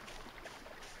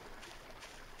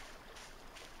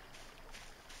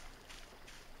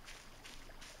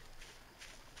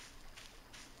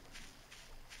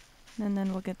 And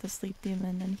then we'll get the sleep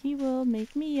demon and he will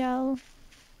make me yell.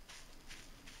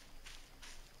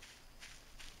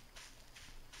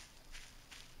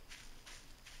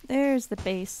 There's the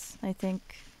base, I think.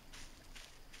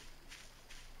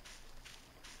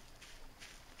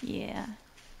 Yeah.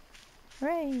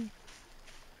 Hooray!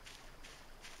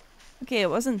 Okay, it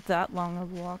wasn't that long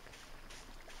of a walk.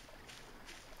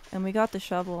 And we got the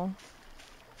shovel.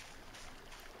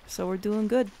 So we're doing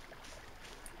good.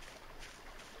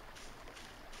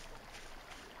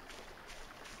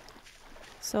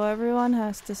 So everyone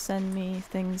has to send me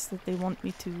things that they want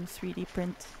me to 3D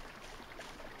print.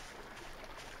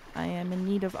 I am in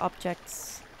need of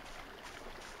objects.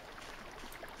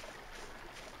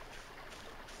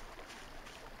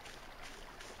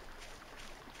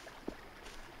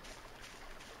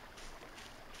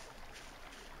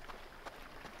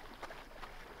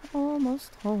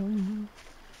 Almost home.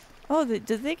 Oh, did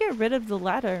they get rid of the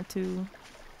ladder to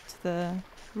the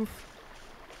roof?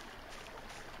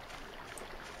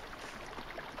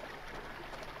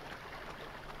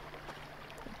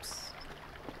 Oops.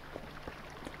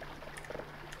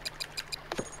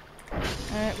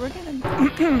 Alright,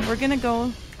 we're gonna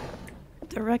go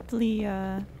directly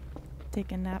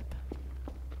take a nap.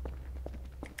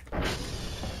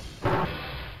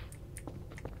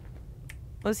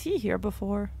 Was he here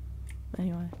before?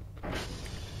 Anyway.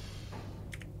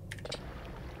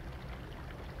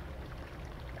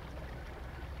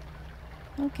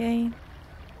 Okay.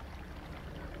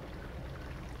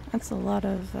 That's a lot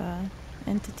of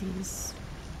entities.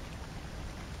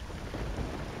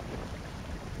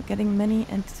 We're getting many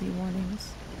entity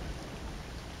warnings.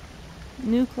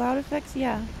 New cloud effects?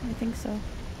 Yeah, I think so.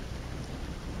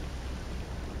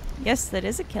 Yes, that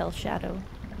is a Kel shadow.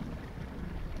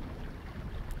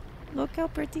 Look how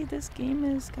pretty this game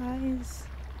is, guys.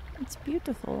 It's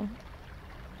beautiful.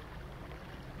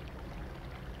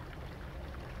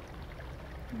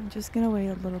 I'm just gonna wait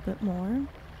a little bit more,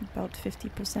 about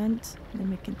 50%, then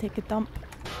we can take a dump.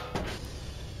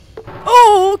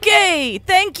 Oh, okay!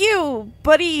 Thank you,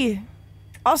 buddy!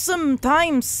 Awesome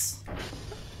times!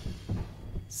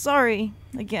 Sorry,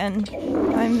 again.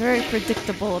 I'm very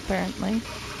predictable, apparently.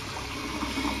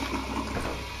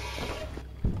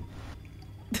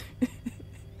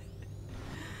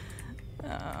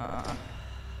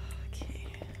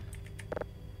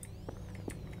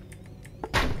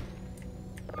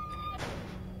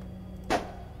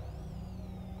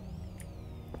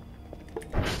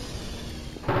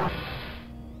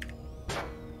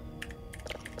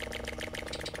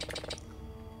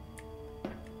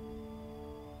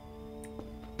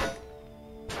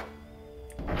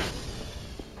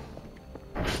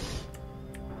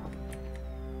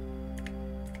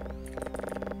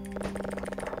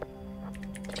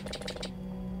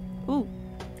 Ooh,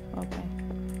 okay.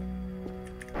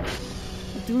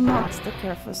 Do not the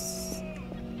kerfus.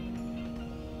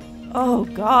 Oh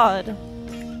god.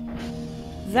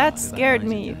 That scared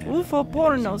me. UFO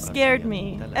porno scared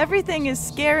me. Everything is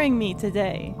scaring me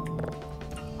today.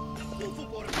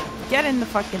 Get in the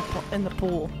fucking in the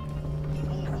pool.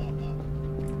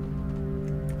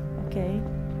 Okay.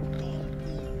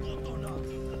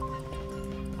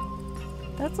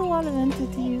 That's a lot of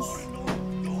entities.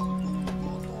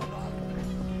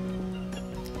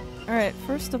 Alright,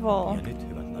 first of all,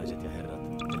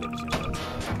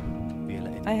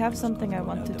 I have something I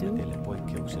want to do.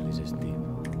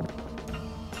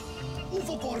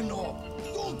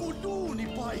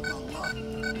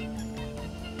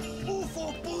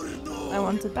 I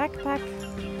want a backpack.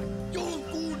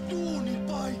 Jonkun duuni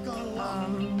paikalla.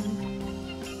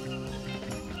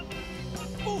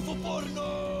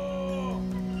 UFO-porno!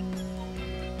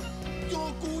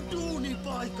 Jonkun duuni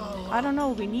paikalla. I don't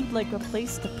know, we need like a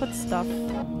place to put stuff,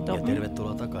 Ja don't we?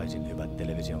 tervetuloa takaisin, hyvät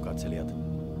television katselijat.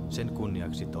 Sen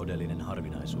kunniaksi todellinen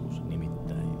harvinaisuus,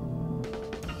 nimittäin.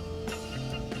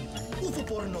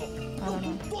 UFO-porno!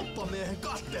 Jonkun poppamiehen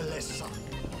kastellessa.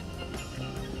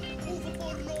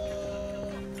 UFO-porno!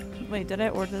 Wait, did I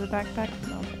order the backpack?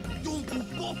 No. Jonkun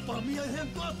poppamiehen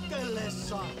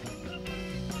kastellessa.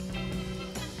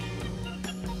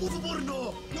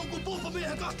 UFO-porno! Jonkun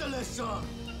poppamiehen kastellessa.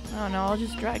 Oh no, I'll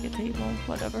just drag a table,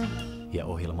 whatever. Ja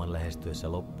ohjelman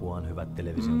lähestyessä loppuaan, hyvät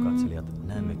television katselijat,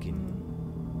 näemmekin.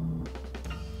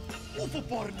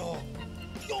 UFO-porno!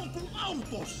 Jonkun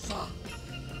autossa.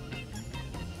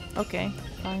 Okay,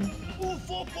 fine.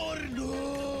 UFO-porno!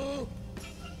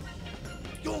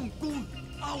 Jonkun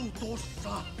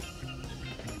autossa.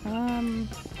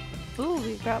 Ooh,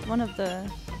 we've got one of the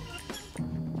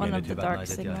Nyt, hyvät dark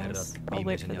naiset ja herrat, signals. I'll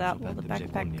wait viimeisen for jakson that while the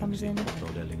päättymisen backpack comes in. kunniaksi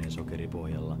todellinen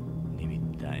sokeripohjalla,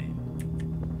 nimittäin.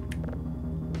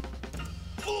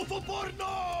 UFO-porno!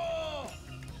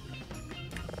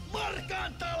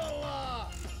 Markan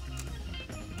talolla!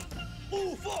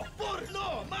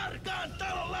 UFO-porno! Markan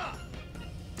talolla!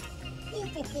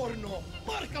 UFO-porno!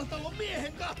 Markan talon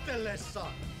miehen kattellessa!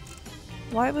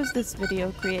 Why was this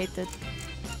video created?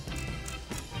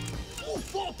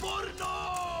 UFO-porno!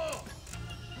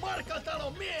 Markan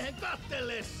talon miehen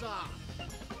kattellessa!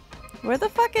 Where the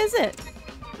fuck is it?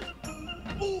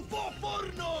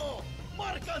 UFO-porno!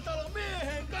 Markan talon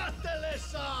miehen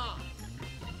kattellessa!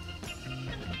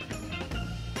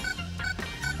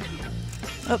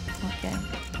 Oh, okay.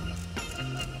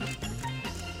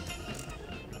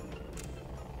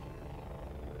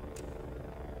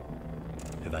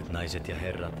 Hyvät naiset ja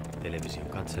herrat, television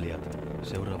katselijat,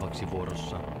 seuraavaksi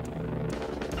vuorossa.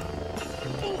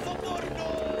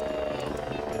 UFO-porno!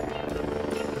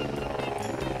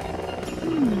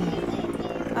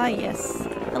 Ah, yes.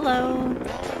 Hello.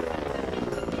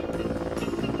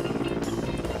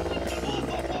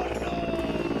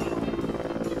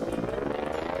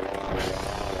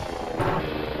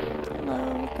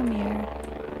 Hello, come here.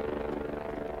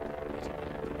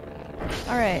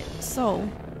 Alright, so.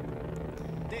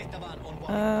 Tehtävään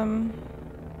on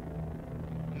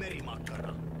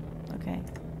merimakkara, Okay.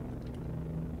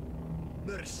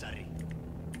 mörssäri,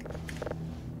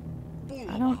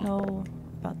 I don't know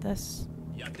about this.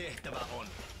 ja tehtävä on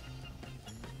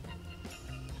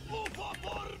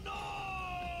UFO-porno!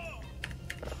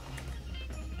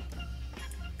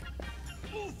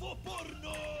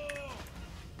 UFO-porno!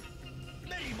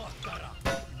 Merimakkara!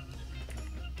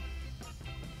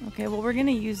 Okay, well, we're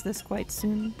gonna use this quite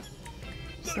soon.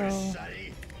 So,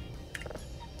 Mörssäri!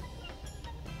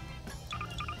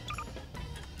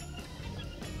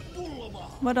 Pullomaa!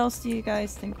 what else do you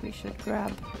guys think we should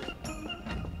grab?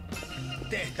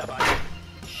 Tehtävä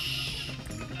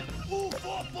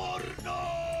UFO-porno!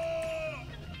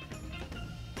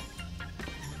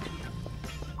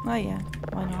 Oh yeah,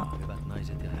 why Ja not? hyvät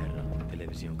naiset ja herrat,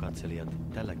 television katselijat,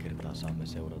 tällä kertaa saamme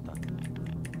seurata.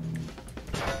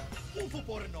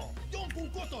 UFO-porno! Jonkun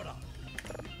kotona!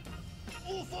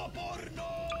 UFO-porno!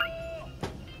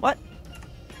 What?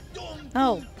 Jonkun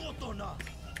Oh. kotona!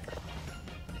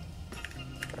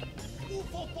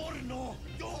 UFO-porno!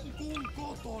 Jonkun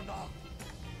kotona!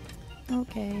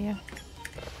 Okay,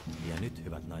 Ja nyt,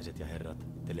 hyvät naiset ja herrat,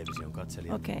 television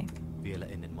katselijat, okay. vielä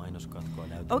ennen mainoskatkoa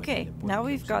näytämme Okay, teille now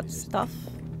we've got poikkeuksellisesti. stuff.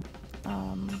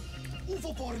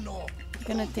 UFO-porno!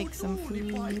 Gonna take some food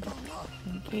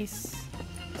in case.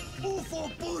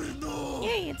 UFO-porno!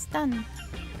 Yay, it's done.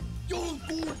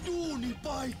 Jonkun duuni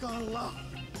paikalla!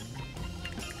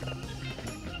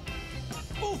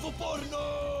 UFO-porno!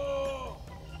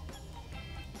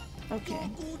 Okay.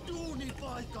 Jonkun duuni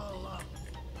paikalla!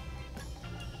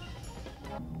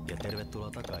 Ja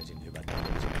tervetuloa takaisin, hyvät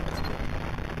television katselijat.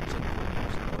 Sen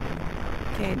kunniaksi todellinen.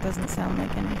 Okay, it doesn't sound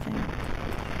like anything.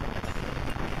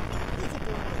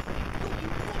 UFO-porno!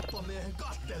 Jonkun poppamiehen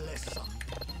kastellessa!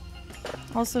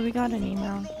 Also, we got an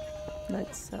email.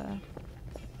 Let's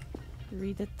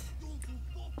read it.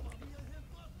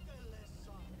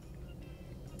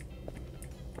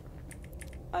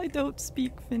 I don't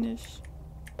speak Finnish.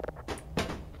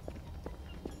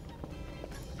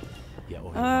 Ja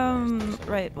ohjelman lähestyessä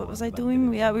Right, what was I loppuaan, doing?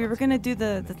 hyvät Yeah, we were gonna television do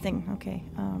the katselijat, thing. Okay,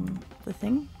 the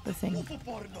thing? The thing.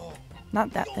 UFO-porno!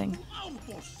 Not that thing.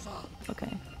 Jonkun autossa!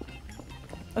 Okay.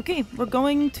 Okay, we're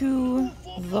going to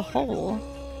the hole,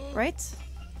 right?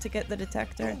 To get the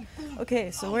detector.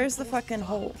 Okay, so where's the fucking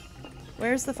hole?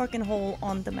 Where's the fucking hole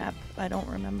on the map? I don't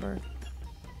remember.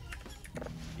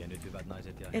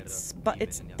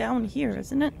 It's down here,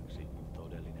 isn't it?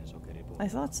 I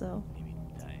thought so.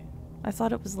 I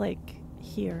thought it was like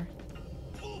here.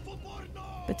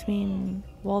 Between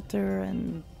Walter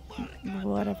and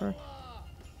whatever.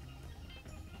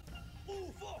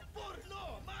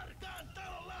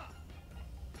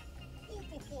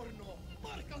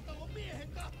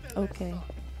 Okay.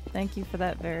 Thank you for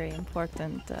that very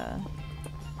important,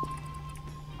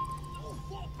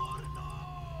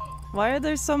 Why are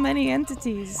there so many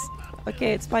entities?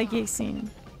 Okay, it's by Gaycine.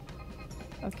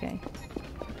 Okay.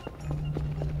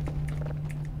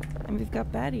 And we've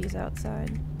got baddies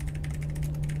outside.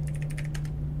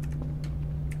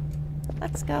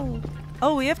 Let's go.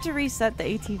 Oh, we have to reset the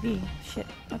ATV. Shit.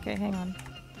 Okay, hang on.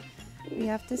 We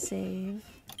have to save.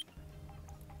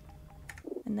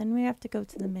 And then we have to go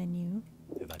to the menu.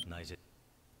 Hyvät naiset.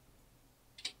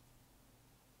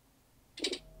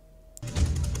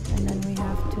 And then we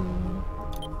have to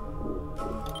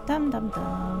dum dum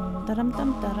dum dum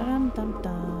dum dum dum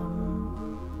dum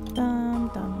dum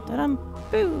dum dum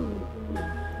boo.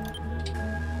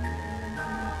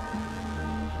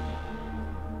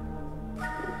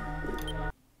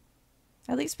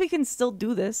 At least we can still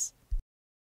do this.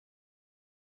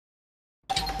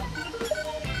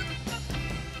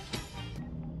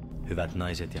 Hyvät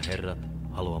naiset ja herrat,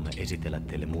 haluamme esitellä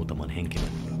teille muutaman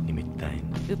henkilön,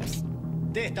 nimittäin. Oops.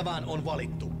 Tehtävään on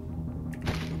valittu.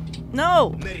 No!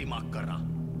 Merimakkara.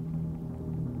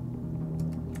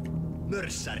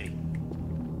 Mörssäri.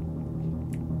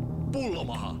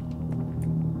 Pullomaha.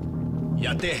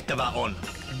 Ja tehtävä on...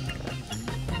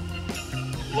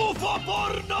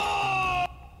 UFO-porno!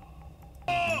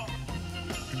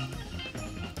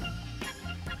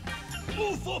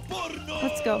 UFO-porno!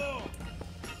 Let's go.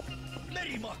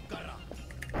 Merimakkara.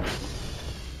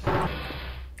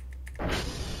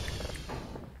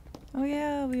 Oh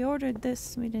yeah, we ordered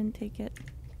this. We didn't take it.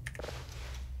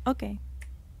 Okay.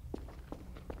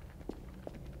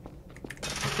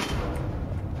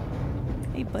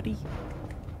 Hey, buddy.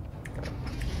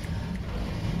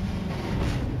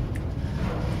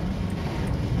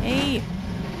 Hey!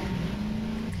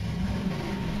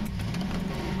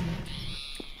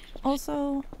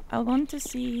 Also, I want to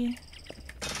see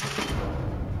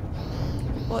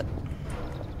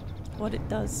what it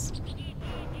does.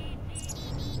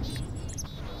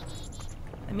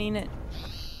 I mean,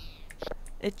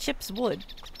 it chips wood,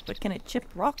 but can it chip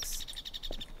rocks?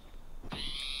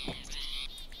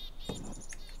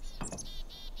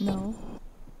 No.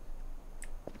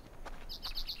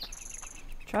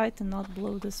 Try to not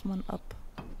blow this one up.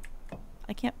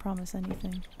 I can't promise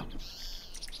anything.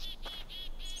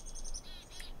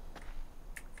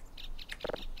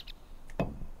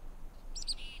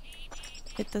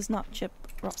 It does not chip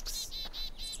rocks.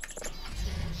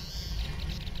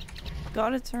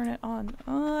 Gotta turn it on.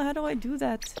 How do I do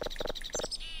that?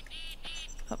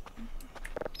 Up.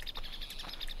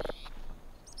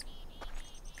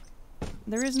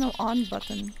 There is no on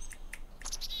button.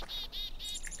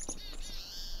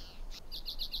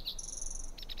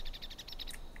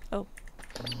 Oh.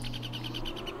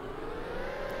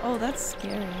 Oh, that's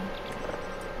scary.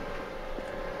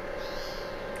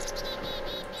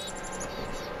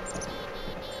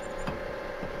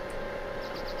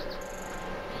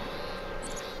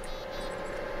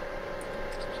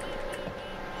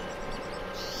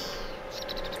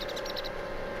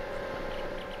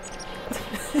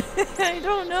 I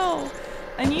don't know.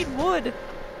 I need wood.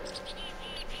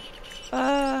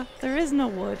 There is no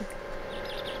wood.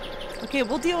 Okay,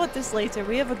 we'll deal with this later.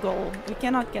 We have a goal. We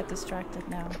cannot get distracted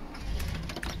now.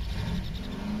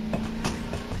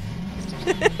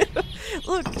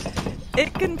 Look,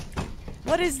 it can...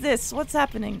 What is this? What's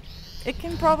happening? It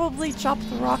can probably chop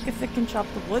the rock if it can chop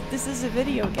the wood. This is a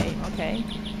video game, okay?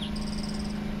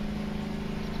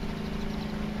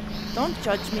 Don't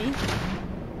judge me.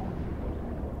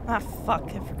 Ah, fuck.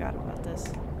 I forgot about this.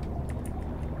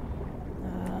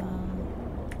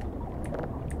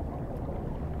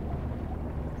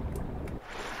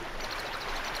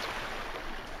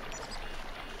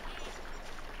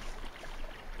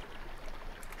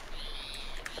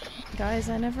 Guys,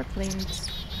 I never claimed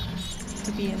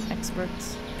to be an expert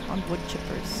on wood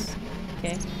chippers.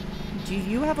 Okay? Do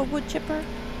you have a wood chipper?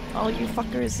 All you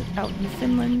fuckers out in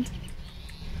Finland?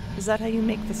 Is that how you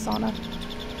make the sauna?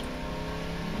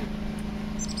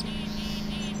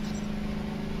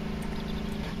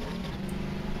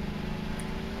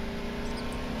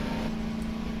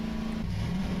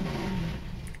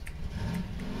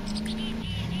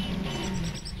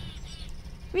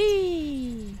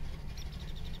 Whee!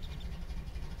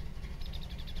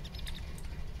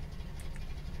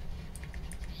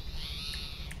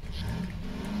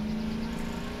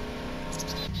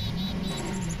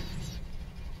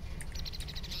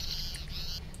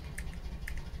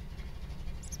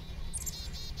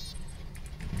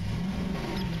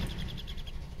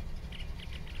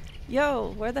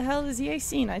 Yo, where the hell is EA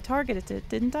seen? I targeted it,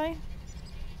 didn't I?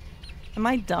 Am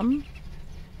I dumb?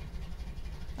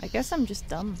 I guess I'm just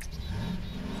dumb.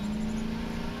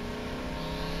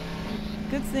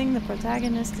 Good thing the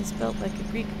protagonist is built like a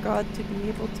Greek god to be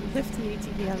able to lift the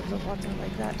ATV out of the water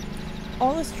like that.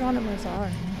 All astronomers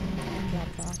are.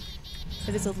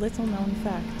 It is a little known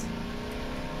fact.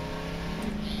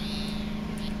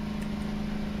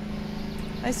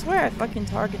 I swear I fucking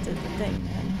targeted the thing,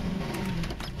 man.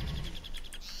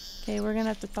 Okay, we're gonna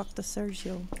have to talk to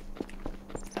Sergio.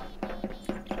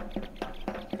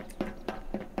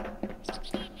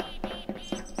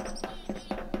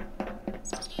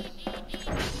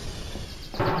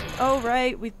 Oh,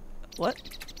 right, what?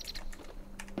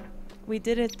 We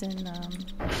did it in,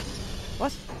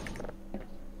 what?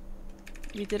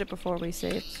 We did it before we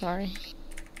saved, sorry.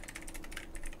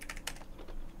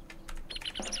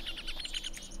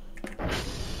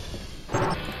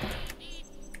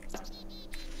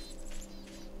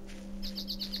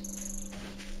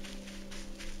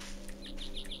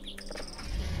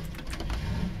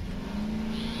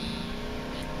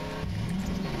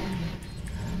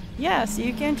 Yeah, so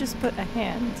you can't just put a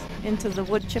hand into the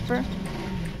wood chipper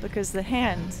because the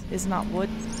hand is not wood.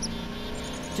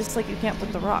 Just like you can't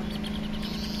put the rock.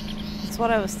 That's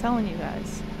what I was telling you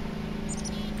guys.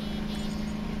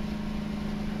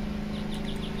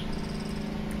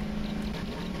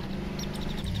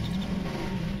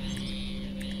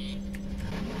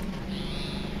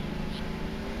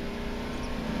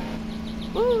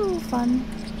 Woo, fun.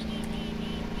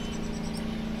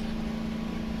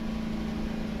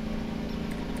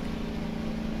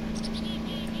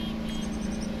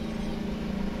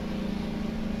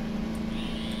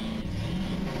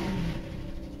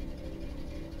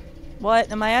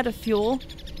 What? Am I out of fuel?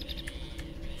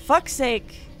 Fuck's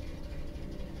sake!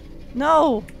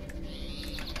 No!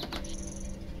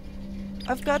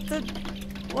 I've got the...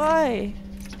 Why?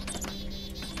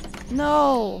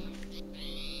 No!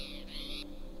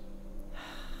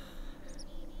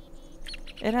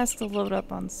 It has to load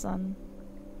up on Sun.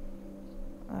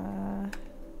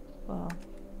 Well...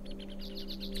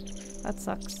 That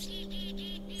sucks.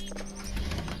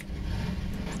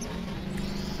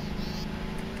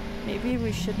 Maybe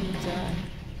we shouldn't,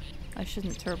 I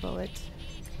shouldn't turbo it.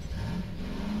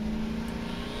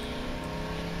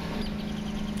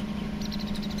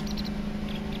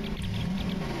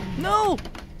 No!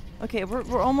 Okay,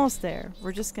 we're almost there.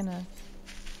 We're just gonna...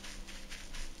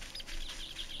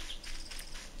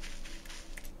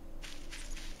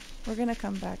 We're gonna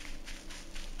come back.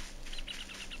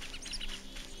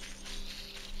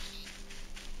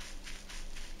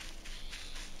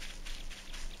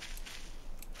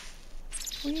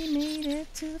 We made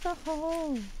it to the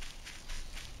hole.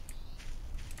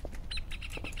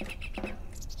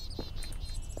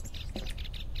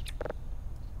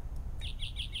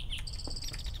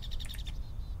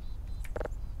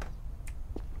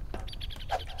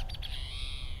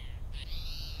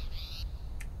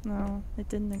 No, it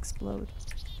didn't explode.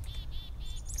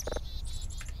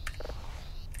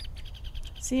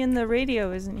 See, and the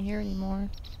radio isn't here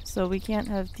anymore, so we can't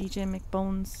have DJ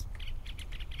McBones,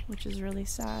 which is really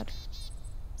sad.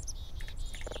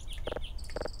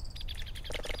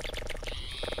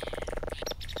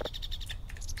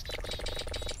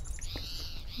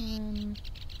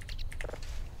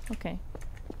 Okay.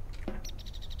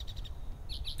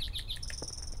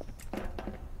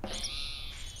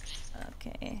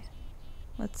 Okay.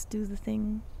 Let's do the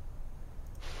thing.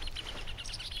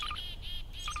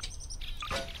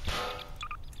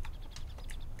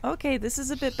 Okay, this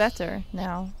is a bit better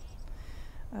now.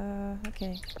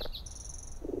 Okay.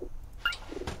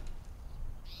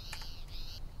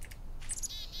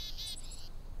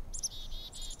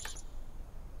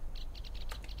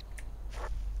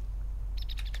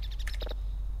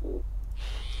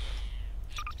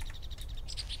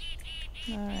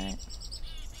 Alright.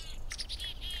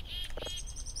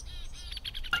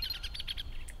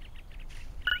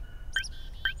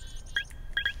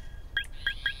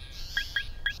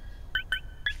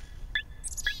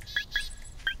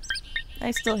 I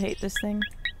still hate this thing.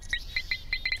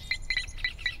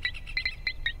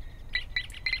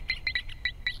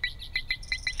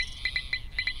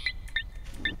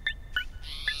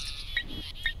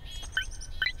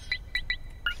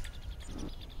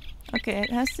 Okay,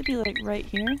 it has to be like right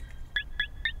here.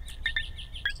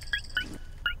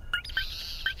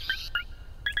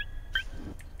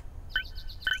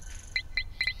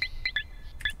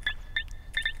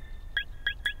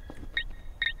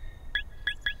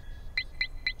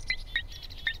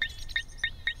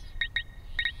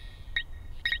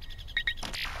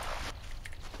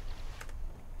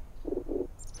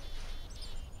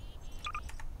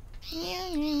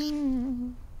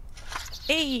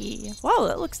 Wow,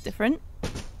 that looks different.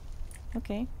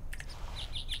 Okay.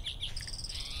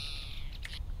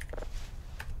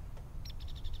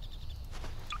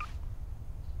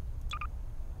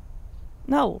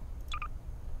 No.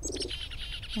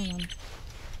 Hang on.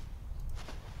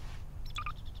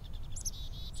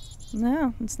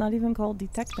 No, it's not even called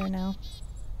detector now.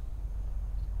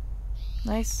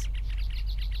 Nice.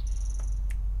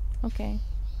 Okay.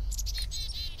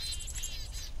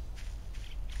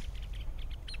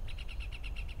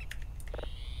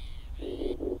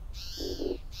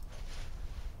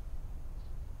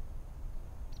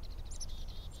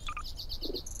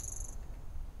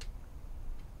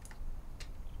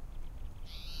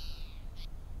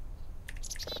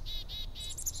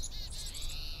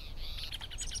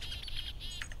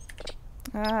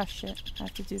 Ah, shit. I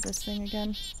have to do this thing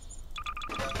again.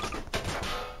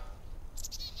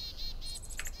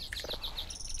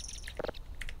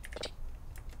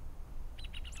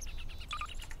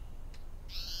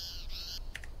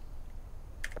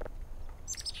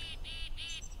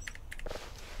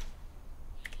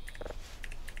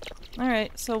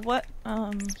 Alright, so what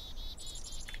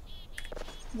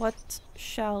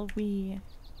shall we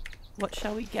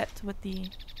get with the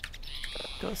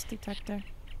ghost detector?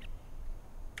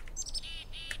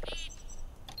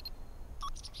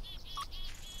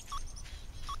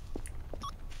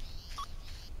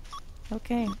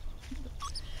 Okay.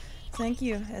 Thank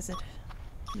you, Ezid.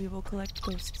 We will collect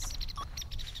ghosts.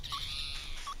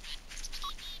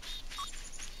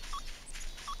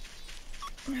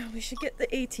 We should get the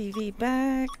ATV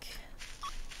back.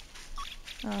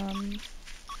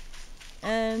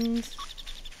 And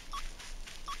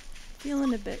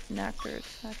feeling a bit knackered,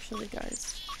 actually,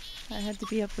 guys. I had to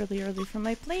be up really early for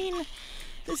my plane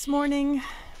this morning.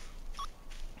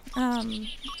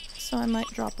 So I might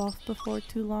drop off before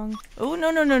too long. Oh,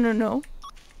 no, no, no, no, no.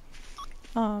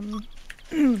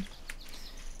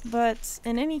 But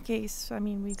in any case, I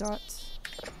mean, we got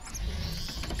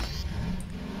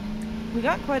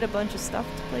quite a bunch of stuff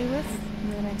to play with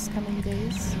in the next coming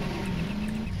days.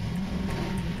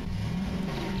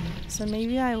 So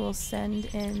maybe I will send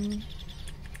in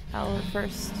our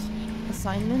first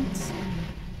assignment.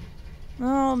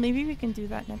 Oh, maybe we can do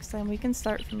that next time. We can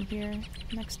start from here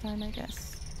next time, I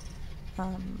guess.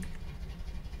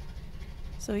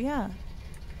 So yeah.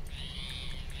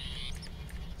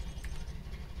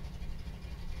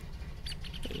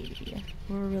 Hey,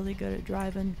 we're really good at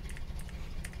driving.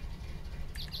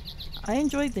 I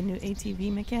enjoyed the new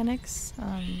ATV mechanics.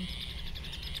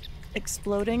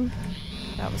 Exploding,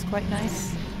 that was quite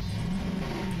nice.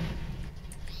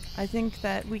 I think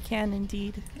that we can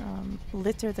indeed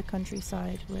litter the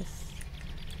countryside with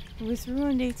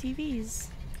ruined ATVs.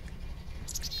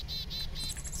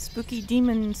 Spooky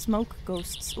demon smoke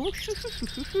ghosts. Ooh,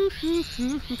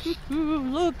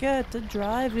 look at the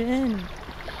drive-in.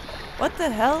 What the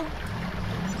hell?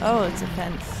 Oh, it's a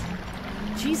fence.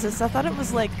 Jesus, I thought it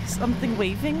was like something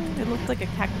waving. It looked like a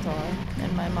cactuar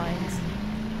in my mind.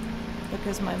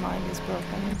 Because my mind is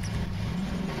broken.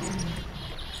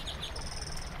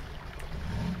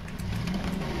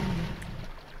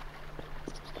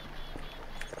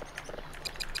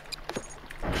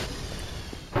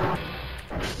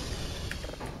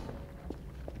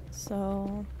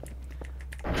 So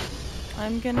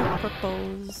I'm gonna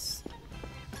propose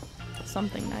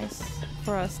something nice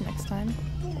for us next time.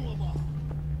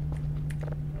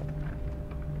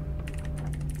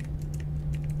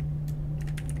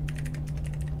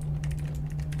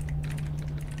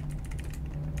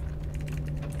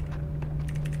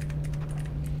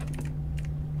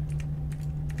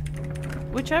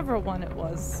 Whichever one it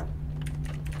was.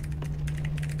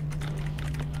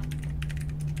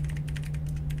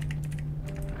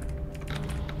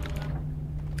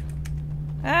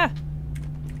 Ah!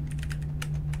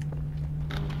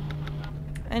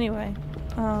 Anyway,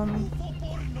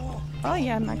 oh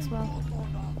yeah, Maxwell.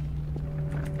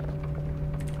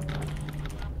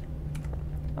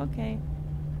 Okay.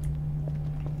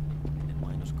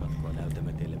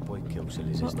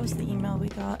 What was the email we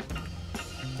got?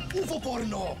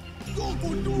 UFO-porno! Joku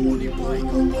duuni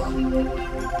paikalla!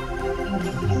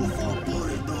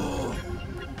 UFO-porno!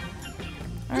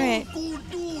 Alright.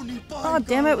 Oh,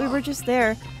 damn it, we were just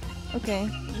there. Okay,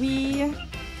 we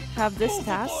have this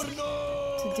task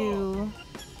to do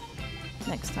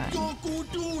next time.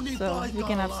 So we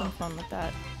can have some fun with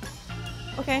that.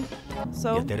 Okay,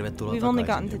 so we've only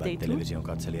gotten to day 2.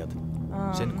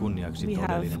 We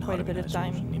have quite a bit of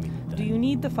time. Do you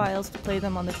need the files to play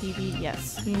them on the TV?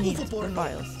 Yes, we need the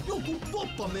files.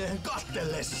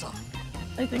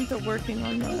 I think they're working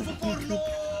on YouTube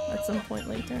at some point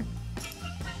later.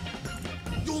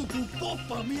 Jonkun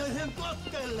poppamiehen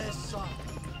kattellessa!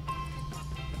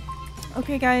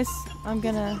 Okay, guys, I'm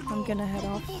gonna head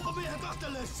off. Poppamiehen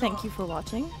kattellessa! Thank you for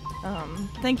watching.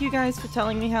 Thank you guys for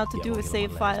telling me how to do a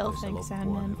save file. Thanks,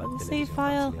 Sandman, for the save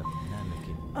file.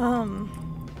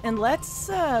 And let's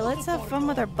have fun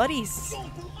with our buddies.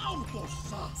 Jonkun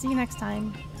autossa! See you next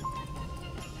time.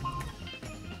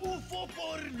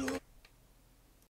 UFO-porno!